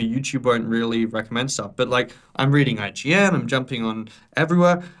 so maybe YouTube won't really recommend stuff. But, like, I'm reading IGN. I'm jumping on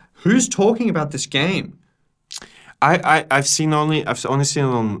everywhere. Who's talking about this game? I've only seen it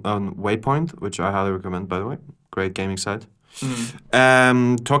on Waypoint, which I highly recommend, by the way. Great gaming site.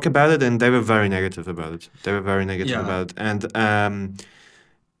 Talk about it, and they were very negative about it. And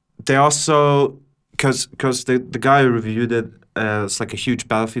they also, because the guy who reviewed it is like a huge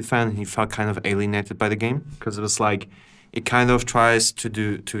Battlefield fan, and he felt kind of alienated by the game because it was like it kind of tries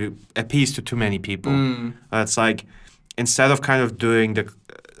to appease to too many people. It's like instead of kind of doing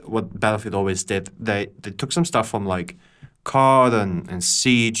what Battlefield always did, they took some stuff from like COD and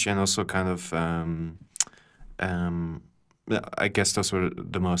Siege, and also kind of I guess those were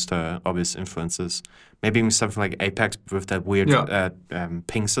the most obvious influences. Maybe even something like Apex with that weird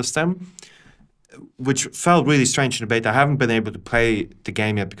ping system, which felt really strange in the beta. I haven't been able to play the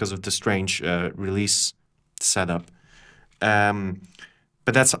game yet because of the strange release setup. But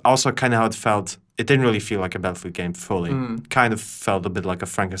that's also kind of how it felt. It didn't really feel like a Battlefield game fully. Kind of felt a bit like a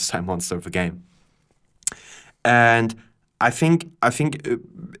Frankenstein monster of a game. And I think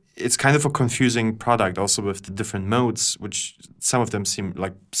it's kind of a confusing product also with the different modes, which some of them seem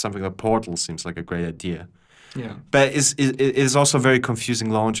like something like Portal seems like a great idea. Yeah. But it is also a very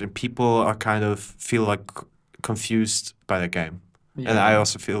confusing launch, and people are kind of feel like confused by the game. Yeah. And I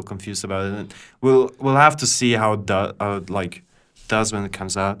also feel confused about it. And we'll have to see how it does when it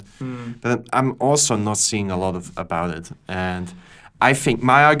comes out. But I'm also not seeing a lot about it. And I think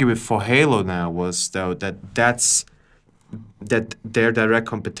my argument for Halo now was though that their direct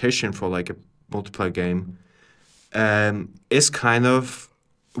competition for like a multiplayer game is kind of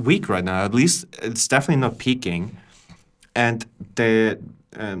weak right now. At least it's definitely not peaking. And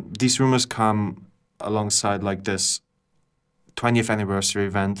these rumors come alongside like this 20th anniversary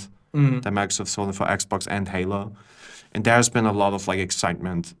event that Microsoft's holding for Xbox and Halo. And there's been a lot of like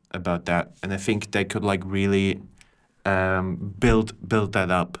excitement about that. And I think they could like really build that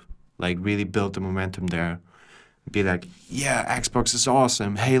up, like really build the momentum there. Be like, yeah, Xbox is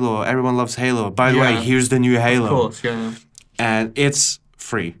awesome. Halo, everyone loves Halo. By the way, here's the new Halo. Of course, yeah. And it's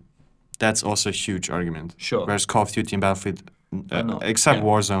free. That's also a huge argument. Sure. Whereas Call of Duty and Battlefield, except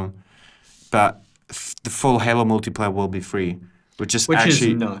Warzone, but the full Halo multiplayer will be free, which is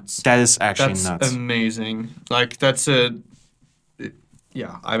nuts. That is actually nuts. That's amazing. Like I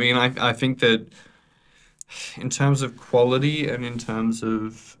mean, I think that in terms of quality and in terms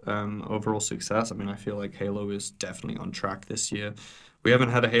of overall success, I mean, I feel like Halo is definitely on track this year. We haven't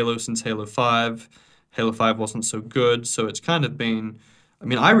had a Halo since Halo 5. Halo 5 wasn't so good, so it's kind of been... I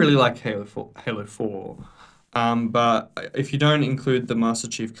mean, I really like Halo 4. But if you don't include the Master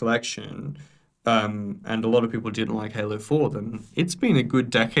Chief Collection, and a lot of people didn't like Halo 4, then it's been a good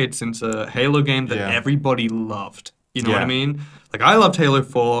decade since a Halo game that everybody loved. You know what I mean? Like, I loved Halo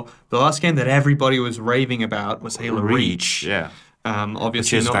 4. The last game that everybody was raving about was Halo Reach. Yeah.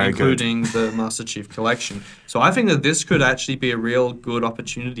 Obviously not including the Master Chief Collection. So I think that this could actually be a real good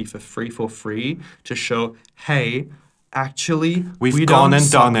opportunity for free to show, hey, actually, we've gone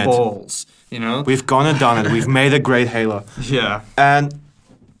and done it. Balls, you know? We've gone and done it. We've made a great Halo. Yeah. And,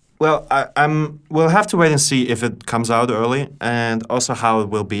 well, we'll have to wait and see if it comes out early and also how it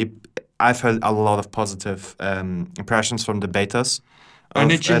will be. I've heard a lot of positive impressions from the betas.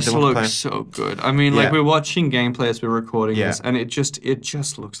 And it just looks so good. I mean, like, we're watching gameplay as we're recording this, and it just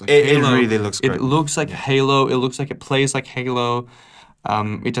looks like Halo. It really looks great. It looks like Halo. It looks like it plays like Halo.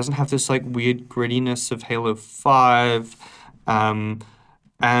 It doesn't have this, like, weird grittiness of Halo 5. And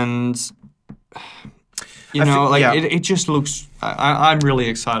You I know, thi- like yeah. it just looks. I'm really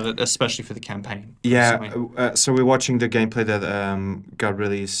excited, especially for the campaign. Yeah, personally. so we're watching the gameplay that got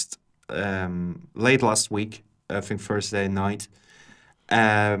released late last week, I think Thursday night.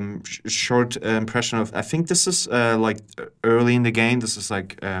 Short impression of, I think this is like early in the game. This is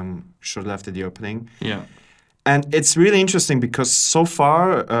like shortly after the opening. Yeah. And it's really interesting because so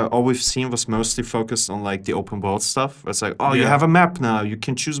far, all we've seen was mostly focused on like the open world stuff. It's like, oh, you Yeah. have a map now. You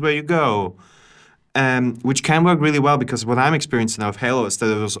can choose where you go. Which can work really well because what I'm experiencing now of Halo is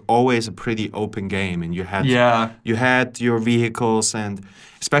that it was always a pretty open game, and you had your vehicles, and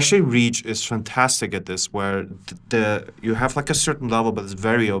especially Reach is fantastic at this, where you have like a certain level, but it's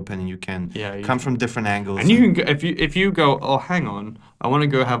very open, and you can come from different angles. And you can go, if you go, oh, hang on, I want to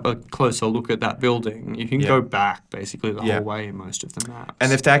go have a closer look at that building. You can go back basically the whole way in most of the maps.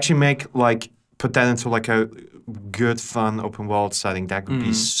 And if they actually put that into like a good, fun open world setting, that could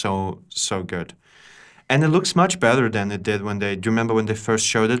be so good. And it looks much better than it did when do you remember when they first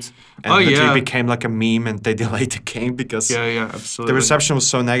showed it? And literally became like a meme, and they delayed the game because absolutely. the reception was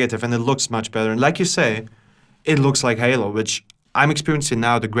so negative, and it looks much better. And like you say, it looks like Halo, which I'm experiencing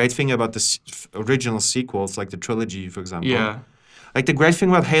now. The great thing about the original sequels, like the trilogy, for example. Like the great thing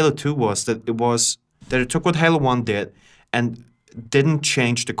about Halo 2 was that it took what Halo 1 did and didn't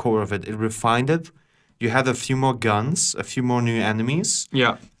change the core of it. It refined it. You had a few more guns, a few more new enemies.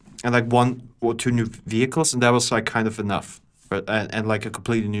 Yeah. And like 1 or 2 new vehicles, and that was like kind of enough, and like a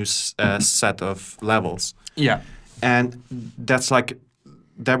completely new set of levels. Yeah, and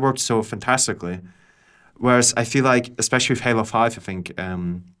that worked so fantastically. Whereas I feel like, especially with Halo 5, I think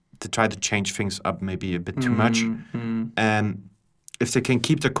to try to change things up maybe a bit too much. And if they can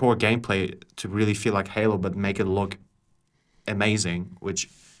keep the core gameplay to really feel like Halo, but make it look amazing, which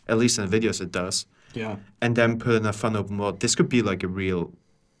at least in the videos it does. Yeah. And then put in a fun open world. This could be like a real.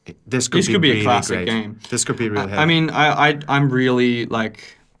 This could be a really classic great. game. This could be real. I mean, I'm really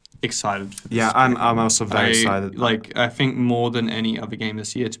like excited for this game. I'm also very excited. Like, I think more than any other game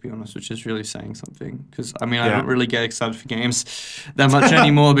this year, to be honest, which is really saying something. Because I mean, I don't really get excited for games that much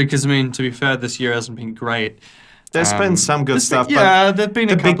anymore. Because I mean, to be fair, this year hasn't been great. There's been some good stuff. There've been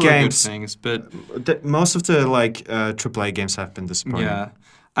a big couple games, of good things, but most of the AAA games have been disappointing. Yeah.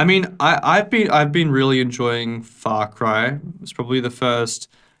 I mean, I've been really enjoying Far Cry. It's probably the first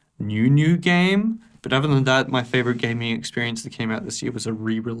new game. But other than that, my favorite gaming experience that came out this year was a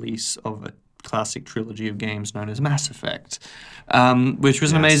re-release of a classic trilogy of games known as Mass Effect, which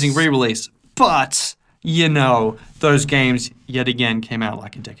was an amazing re-release. But, you know, those games, yet again, came out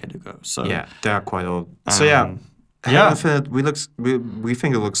like a decade ago. So yeah, they are quite old. So Halo Infinite, we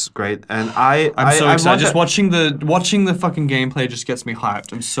think it looks great, and I'm so excited. Just watching the fucking gameplay just gets me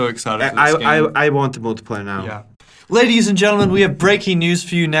hyped. I'm so excited for this game. I want the multiplayer now. Yeah. Ladies and gentlemen, we have breaking news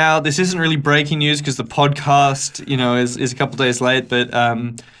for you now. This isn't really breaking news because the podcast, you know, is a couple days late, but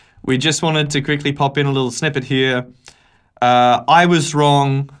we just wanted to quickly pop in a little snippet here. I was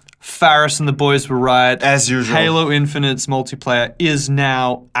wrong. Faris and the boys were right. As usual. Halo Infinite's multiplayer is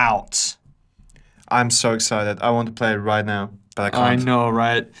now out. I'm so excited. I want to play it right now, but I can't. I know,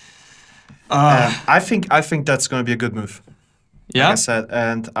 right? I think that's going to be a good move. Yeah? Like I said,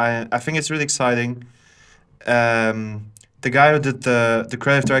 and I think it's really exciting. The guy who did the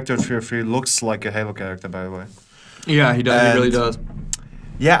creative director of Fear 3 looks like a Halo character, by the way. Yeah, he does. He really does.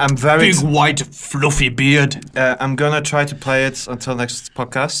 Yeah, I'm very... Big, white, fluffy beard. I'm going to try to play it until next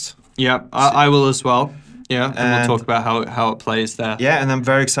podcast. Yeah, I will as well. Yeah, and we'll talk about how it plays there. Yeah, and I'm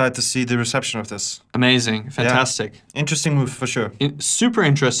very excited to see the reception of this. Amazing. Fantastic. Yeah. Interesting move, for sure. Super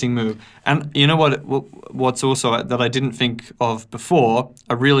interesting move. And you know what's also that I didn't think of before,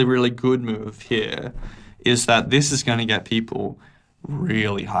 a really, really good move here, is that this is going to get people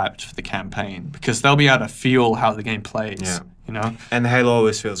really hyped for the campaign because they'll be able to feel how the game plays, you know? And Halo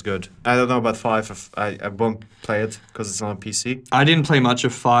always feels good. I don't know about 5. I won't play it because it's on PC. I didn't play much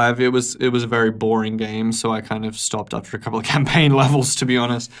of 5. It was a very boring game, so I kind of stopped after a couple of campaign levels, to be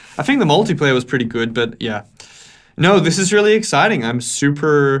honest. I think the multiplayer was pretty good, but yeah. No, this is really exciting. I'm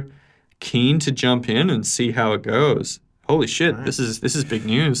super keen to jump in and see how it goes. Holy shit, right. This is big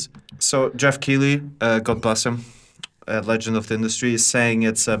news. So Jeff Keighley, God bless him, legend of the industry, is saying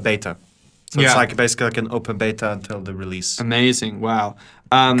it's a beta. So it's like basically like an open beta until the release. Amazing, wow.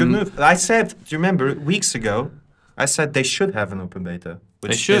 Good move. I said, do you remember, weeks ago, I said they should have an open beta,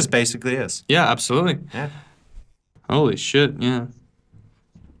 which this basically is. Yeah, absolutely. Yeah. Holy shit, yeah.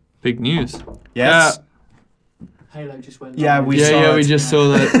 Big news. Yes. Halo just went. Yeah, we saw Yeah, it. we just saw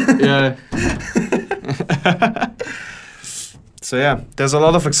that. Yeah. So yeah, there's a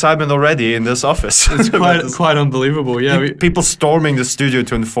lot of excitement already in this office. It's quite unbelievable. Yeah, People storming the studio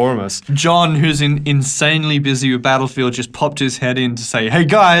to inform us. John, who's insanely busy with Battlefield, just popped his head in to say, "Hey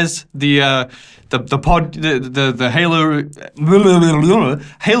guys, the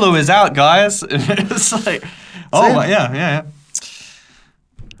Halo is out, guys." It's like, oh yeah.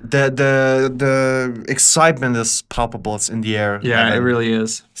 The excitement is palpable. It's in the air. Yeah, it really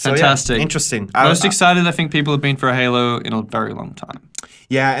is. So, Fantastic. Yeah, interesting. Most excited I think people have been for a Halo in a very long time.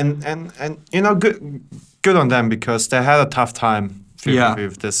 Yeah, and you know, good on them because they had a tough time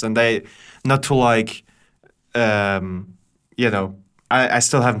with this, and they not to like, you know. I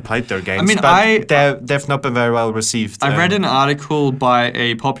still haven't played their games. I mean, but they've not been very well received. I read an article by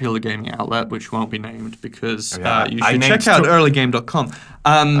a popular gaming outlet, which won't be named because you should check out EarlyGame.com.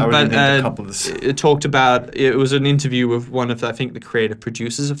 It talked about, it was an interview with one of, I think, the creative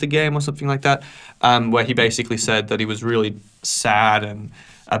producers of the game or something like that, where he basically said that he was really sad and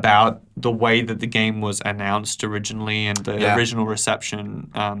about the way that the game was announced originally and the original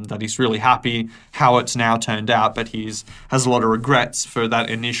reception, that he's really happy how it's now turned out, but has a lot of regrets for that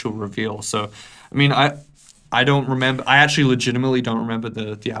initial reveal. So, I mean, I don't remember, I actually legitimately don't remember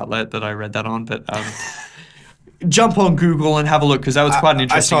the outlet that I read that on, but jump on Google and have a look because that was quite an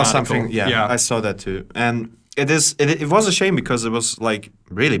interesting article. I saw something, I saw that too. And it was a shame because it was like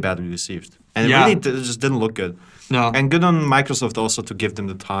really badly received. And it really just didn't look good. No. And good on Microsoft also to give them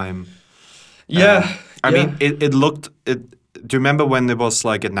the time. Yeah. I mean, it looked. Do you remember when it was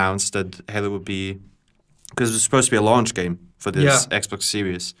like announced that Halo would be, because it was supposed to be a launch game for this Xbox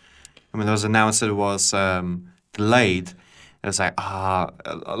Series. And when it was announced that it was delayed, it was like a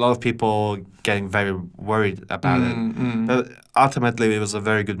lot of people getting very worried about it. But ultimately, it was a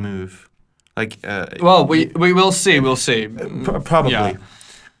very good move. Like. Well, we will see. We'll see. Probably. Yeah.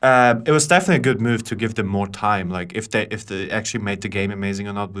 It was definitely a good move to give them more time. Like if they actually made the game amazing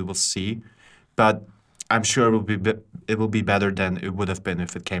or not, we will see. But I'm sure it will be better than it would have been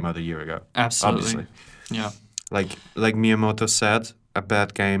if it came out a year ago. Absolutely. Obviously. Yeah. Like Miyamoto said, a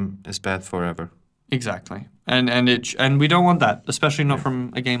bad game is bad forever. Exactly. And we don't want that, especially not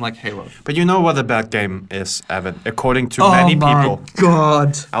from a game like Halo. But you know what a bad game is, Evan, according to many people. Oh my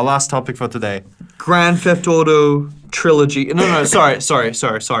God. Our last topic for today. Grand Theft Auto Trilogy. No, sorry.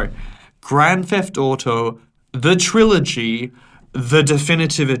 Grand Theft Auto, the Trilogy, the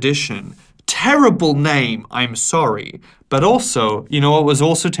Definitive Edition. Terrible name, I'm sorry. But also, you know what was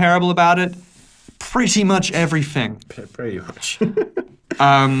also terrible about it? Pretty much everything. Pretty much.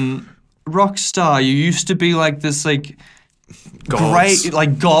 Rockstar, you used to be like this like gods. Great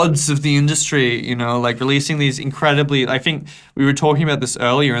like gods of the industry, you know, like releasing these incredibly, I think we were talking about this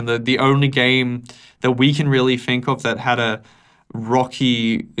earlier, and the only game that we can really think of that had a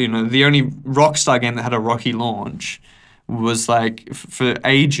rocky, you know, the only Rockstar game that had a rocky launch was like for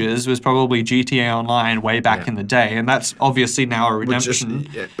ages was probably GTA Online way back in the day, and that's obviously now a redemption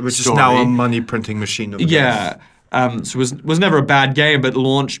which is now a money printing machine. So it was never a bad game, but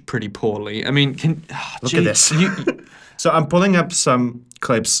launched pretty poorly. I mean, look at this. So I'm pulling up some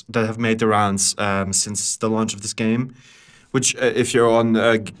clips that have made the rounds since the launch of this game, which if you're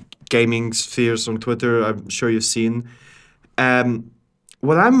on gaming spheres on Twitter, I'm sure you've seen.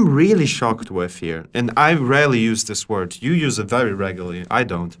 What I'm really shocked with here, and I rarely use this word, you use it very regularly, I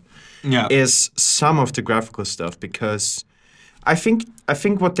don't, is some of the graphical stuff, because I think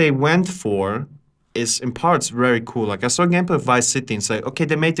what they went for is in parts very cool. Like I saw a gameplay of Vice City and say, okay,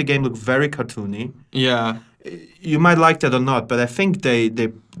 they made the game look very cartoony. Yeah. You might like that or not, but I think they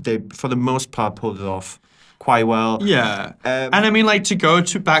for the most part pulled it off quite well. Yeah. And I mean, like, to go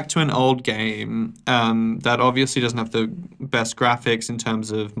back to an old game that obviously doesn't have the best graphics in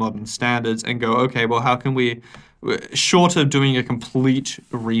terms of modern standards, and go, okay, well, how can we, short of doing a complete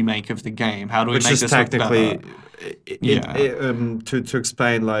remake of the game, how do we make this look better? To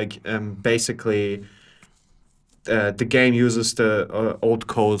explain, like, basically, the game uses the old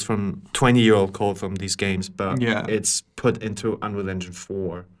code from 20-year-old code from these games, but it's put into Unreal Engine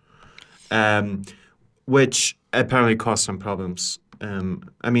 4, which apparently caused some problems.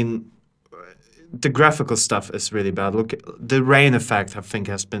 I mean, the graphical stuff is really bad. Look, the rain effect, I think,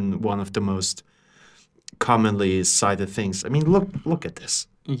 has been one of the most commonly cited things. I mean, look at this.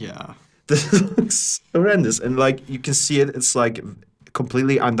 Yeah. This looks horrendous, and like you can see it, it's like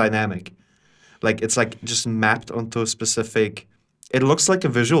completely undynamic. Like it's like just mapped onto a specific. It looks like a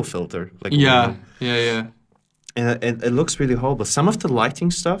visual filter. Like yeah. And it looks really horrible. Some of the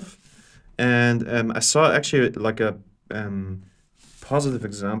lighting stuff, and I saw actually like a positive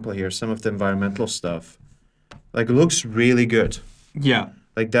example here. Some of the environmental stuff, like looks really good. Yeah.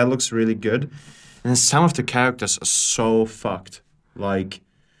 Like that looks really good. And some of the characters are so fucked. Like,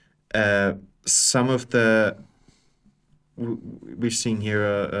 some of the... We've seen here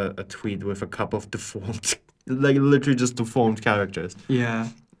a tweet with a couple of deformed, like literally just deformed characters. Yeah.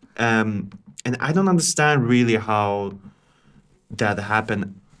 And I don't understand really how that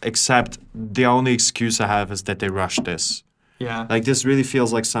happened, except the only excuse I have is that they rushed this. Yeah. Like, this really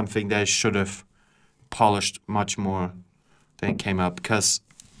feels like something they should have polished much more than it came out, because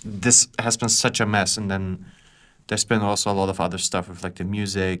this has been such a mess, and then there's been also a lot of other stuff with like the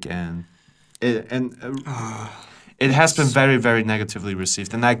music it has been very, very negatively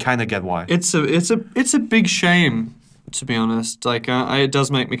received, and I kind of get why. It's a big shame, to be honest. Like, it does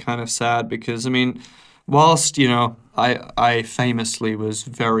make me kind of sad because, I mean, whilst, you know, I famously was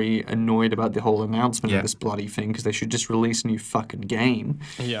very annoyed about the whole announcement of this bloody thing, because they should just release a new fucking game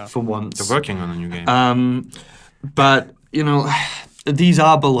for once. They're working on a new game. But, you know, these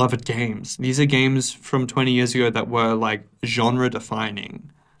are beloved games. These are games from 20 years ago that were, like, genre-defining.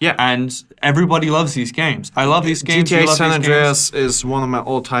 Yeah. And everybody loves these games. I love these games. GTA San Andreas is one of my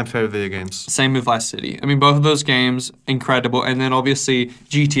all-time favorite video games. Same with Vice City. I mean, both of those games, incredible. And then, obviously,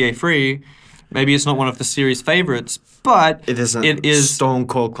 GTA 3... Maybe it's not one of the series' favorites, but it is stone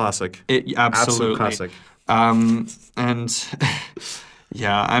cold classic. Absolutely. Absolute classic. And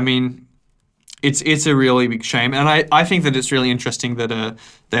yeah, I mean, it's a really big shame, and I think that it's really interesting that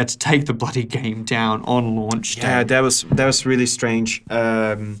they had to take the bloody game down on launch day. Yeah, that was really strange.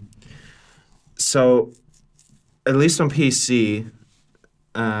 So, at least on PC,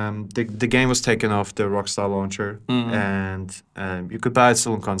 the game was taken off the Rockstar launcher, and you could buy it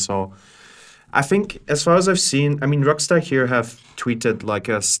still on console. I think, as far as I've seen, I mean, Rockstar here have tweeted like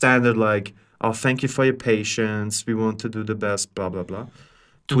a standard, like, "Oh, thank you for your patience. We want to do the best." Blah blah blah.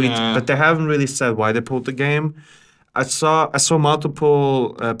 Tweet, but they haven't really said why they pulled the game. I saw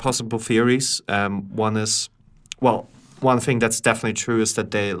multiple possible theories. One thing that's definitely true is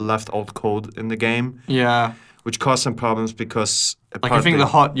that they left old code in the game. Yeah. Which caused some problems because like, I think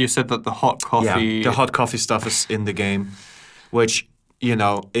you said that the hot coffee. Yeah, the hot coffee stuff is in the game, which, you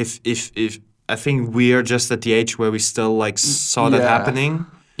know, if I think we're just at the age where we still like saw that happening.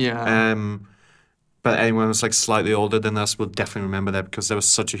 Yeah. But anyone who's like slightly older than us will definitely remember that because there was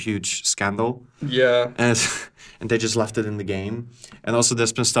such a huge scandal. Yeah. And they just left it in the game. And also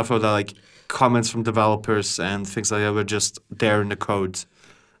there's been stuff about like comments from developers and things like that were just there in the code.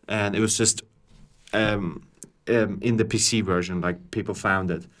 And it was just in the PC version, like people found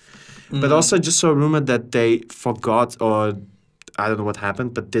it. But also I just saw a rumor that they forgot, or I don't know what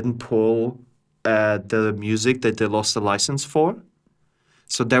happened, but didn't pull the music that they lost the license for.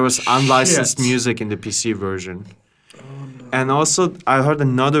 So there was unlicensed music in the PC version. Oh, no. And also, I heard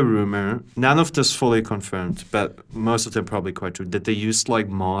another rumor, none of this fully confirmed, but most of them probably quite true, that they used like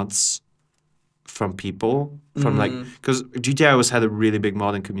mods from people, from like, because GTA always had a really big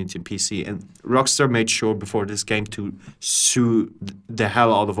modding community in PC, and Rockstar made sure before this game to sue the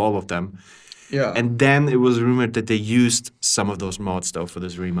hell out of all of them. Yeah. And then it was rumored that they used some of those mods though for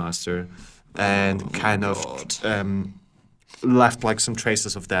this remaster, and left like some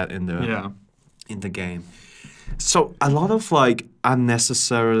traces of that in the game. So a lot of like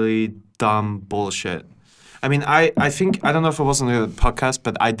unnecessarily dumb bullshit. I mean, I think, I don't know if it was on the podcast,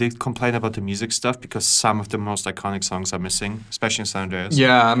 but I did complain about the music stuff because some of the most iconic songs are missing, especially in San Andreas.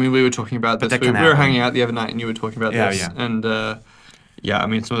 Yeah, I mean, we were talking about this. We were hanging out the other night and you were talking about this. Yeah. And I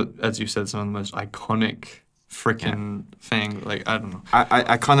mean, as you said, some of the most iconic freaking thing. Like, I don't know.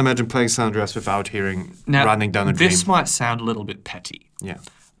 I can't imagine playing San Andreas without hearing Running Down a Dream. This might sound a little bit petty. Yeah.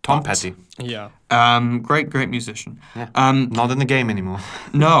 Tom Petty. Yeah. Great musician. Yeah. Not in the game anymore.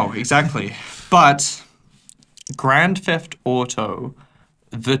 No, exactly. But Grand Theft Auto,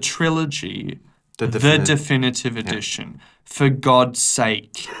 the trilogy, the definitive edition, for God's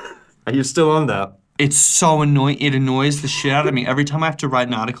sake. Are you still on that? It's so annoying. It annoys the shit out of me every time I have to write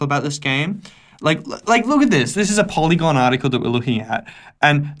an article about this game. Like, look at this. This is a Polygon article that we're looking at.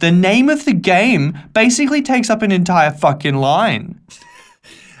 And the name of the game basically takes up an entire fucking line.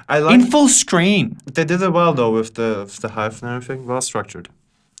 In full screen. They did it well, though, with the hive and everything. Well structured.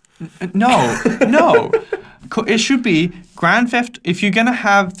 No. It should be Grand Theft. If you're gonna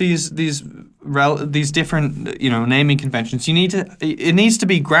have these different, naming conventions, it needs to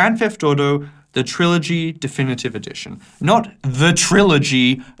be Grand Theft Auto, the Trilogy Definitive Edition, not the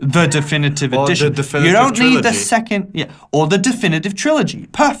Trilogy, the Definitive Edition. The definitive you don't trilogy. need the second, or the Definitive Trilogy.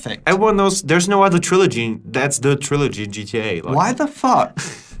 Perfect. Everyone knows there's no other trilogy. That's the trilogy in GTA. Like, why the fuck?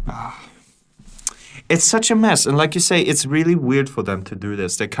 It's such a mess, and like you say, it's really weird for them to do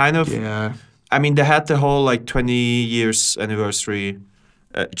this. They kind of, I mean, they had the whole like 20 years anniversary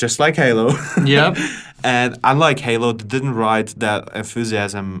just like Halo. Yep. And unlike Halo, they didn't ride that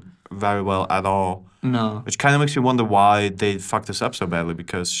enthusiasm very well at all. No. Which kind of makes me wonder why they fucked this up so badly,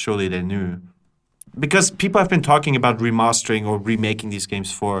 because surely they knew. Because people have been talking about remastering or remaking these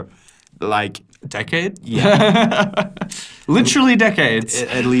games for, like... Decade? Yeah. Literally decades.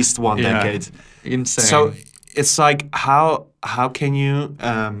 At least one Yeah. decade. Insane. So it's like, how can you...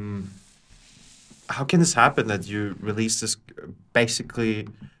 how can this happen that you release this basically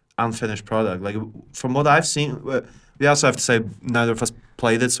unfinished product? Like, from what I've seen... We also have to say neither of us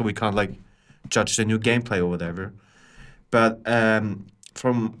played it, so we can't, like, judge the new gameplay or whatever. But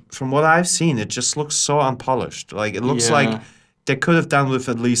from what I've seen, it just looks so unpolished. Like, it looks like they could have done with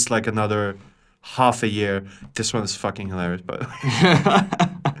at least like another half a year. This one is fucking hilarious, by the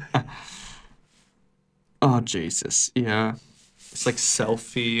way. Oh, Jesus. Yeah. It's like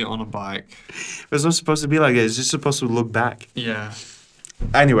selfie on a bike. It's not supposed to be like it. It's just supposed to look back. Yeah.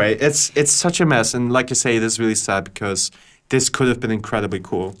 Anyway, it's such a mess, and like I say, it is really sad because this could have been incredibly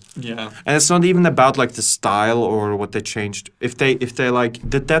cool. Yeah. And it's not even about like the style or what they changed. If they like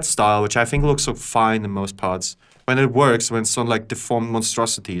did that style, which I think looks so fine in most parts, when it works, when it's not like deformed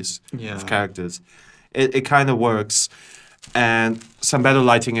monstrosities of characters, it kind of works. And some better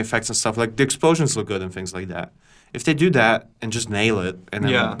lighting effects and stuff, like the explosions look good and things like that. If they do that and just nail it and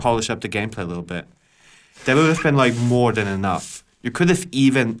then polish up the gameplay a little bit, that would have been like more than enough. You could have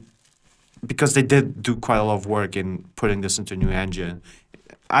even, because they did do quite a lot of work in putting this into a new engine.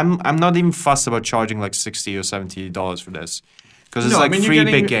 I'm not even fussed about charging like $60 or $70 for this, because it's like 3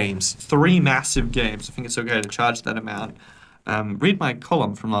 big games. 3 massive games. I think it's okay to charge that amount. Read my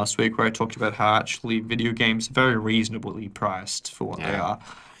column from last week where I talked about how actually video games are very reasonably priced for what they are.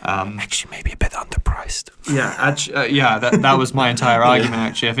 Actually, maybe a bit underpriced. Yeah, that was my entire argument.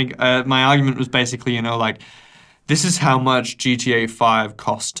 Actually, I think my argument was basically, like, this is how much GTA 5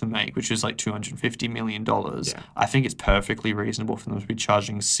 cost to make, which is like $250 million. Yeah. I think it's perfectly reasonable for them to be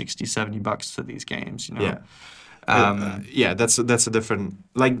charging $60-$70 for these games. Yeah. That's a different,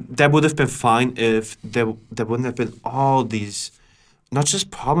 like, that would have been fine if there wouldn't have been all these, not just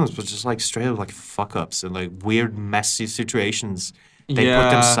problems, but just like straight up like fuck ups and like weird messy situations they put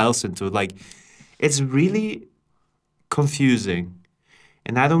themselves into. Like, it's really confusing,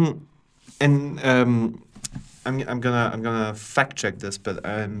 and I don't. And I'm gonna fact check this, but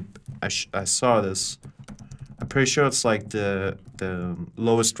I saw this. I'm pretty sure it's like the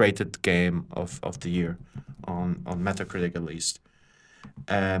lowest rated game of the year on Metacritic at least,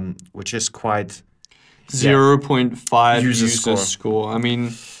 which is quite 0.5 user user score. score. I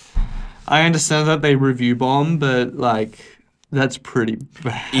mean, I understand that they review bomb, but like that's pretty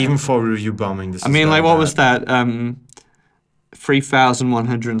bad. Even for review bombing. This I mean, like, what was that?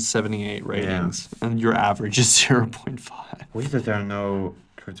 3,178 ratings, and your average is 0.5. Weird that there are no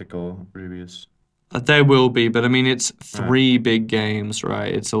critical reviews. There will be, but I mean, it's 3 big games,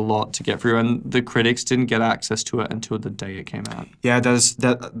 right? It's a lot to get through, and the critics didn't get access to it until the day it came out. Yeah, that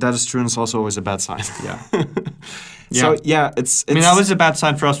is true, and it's also always a bad sign. Yeah. So yeah, it's. I mean, that was a bad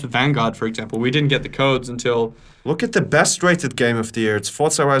sign for us with Vanguard, for example. We didn't get the codes until. Look at the best rated game of the year. It's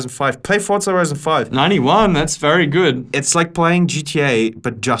Forza Horizon 5. Play Forza Horizon 5. 91. That's very good. It's like playing GTA,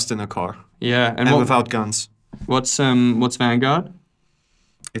 but just in a car Yeah, and without guns. What's Vanguard?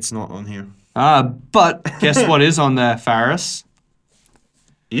 It's not on here. But guess what is on there, Faris?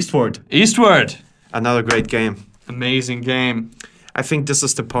 Eastward. Another great game. Amazing game. I think this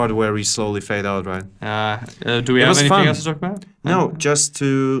is the part where we slowly fade out, right? Do we have anything fun. else to talk about? No, just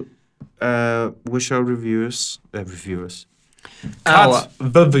to wish our reviewers. The viewers.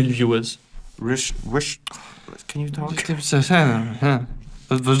 Wish. Can you talk? I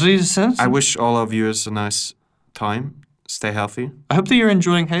I wish all our viewers a nice time. Stay healthy. hope that you're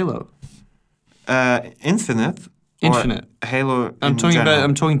enjoying Halo. Infinite. Infinite. Or Halo. I'm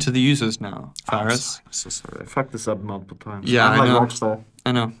talking to the users now, I'm Faris. so sorry. I fucked this up multiple times. Yeah, I'm I like know. Rockstar.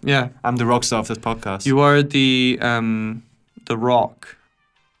 I know. Yeah. I'm the rockstar of this podcast. You are the rock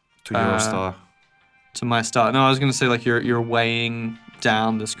to your star. to my star. No, I was gonna say like you're weighing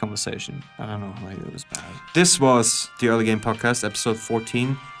down this conversation. I don't know, like it was bad. This was the Early Game Podcast, episode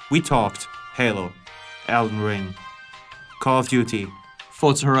 14. We talked Halo, Elden Ring, Call of Duty,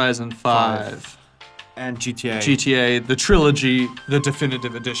 Forza Horizon 5. and GTA. GTA, the trilogy, the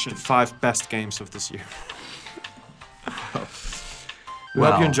definitive edition. 5 best games of this year. We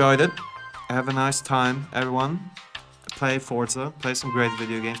Wow. hope you enjoyed it. Have a nice time, everyone. Play Forza, play some great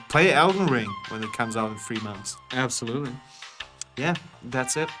video games. Play Elden Ring when it comes out in 3 months. Absolutely. Yeah,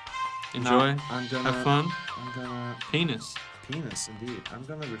 that's it. Enjoy. Now I'm gonna Have fun. I'm gonna Penis. penis indeed. I'm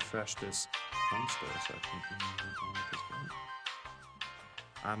gonna refresh this phone store so I can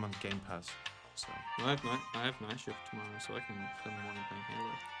I'm on Game Pass, so. I have night shift tomorrow, so I can spend the morning playing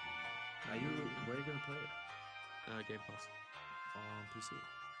Halo. Where are you gonna play it? Game Pass On PC.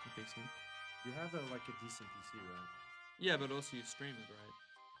 on PC. You have a decent PC, right? Yeah, but also you stream it, right?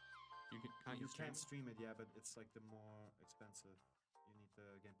 Can't You stream can it? stream it, yeah, but it's the more expensive. You need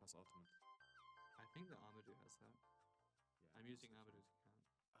the Game Pass Ultimate. I think the Amadou has that. Yeah, I'm using Amadou's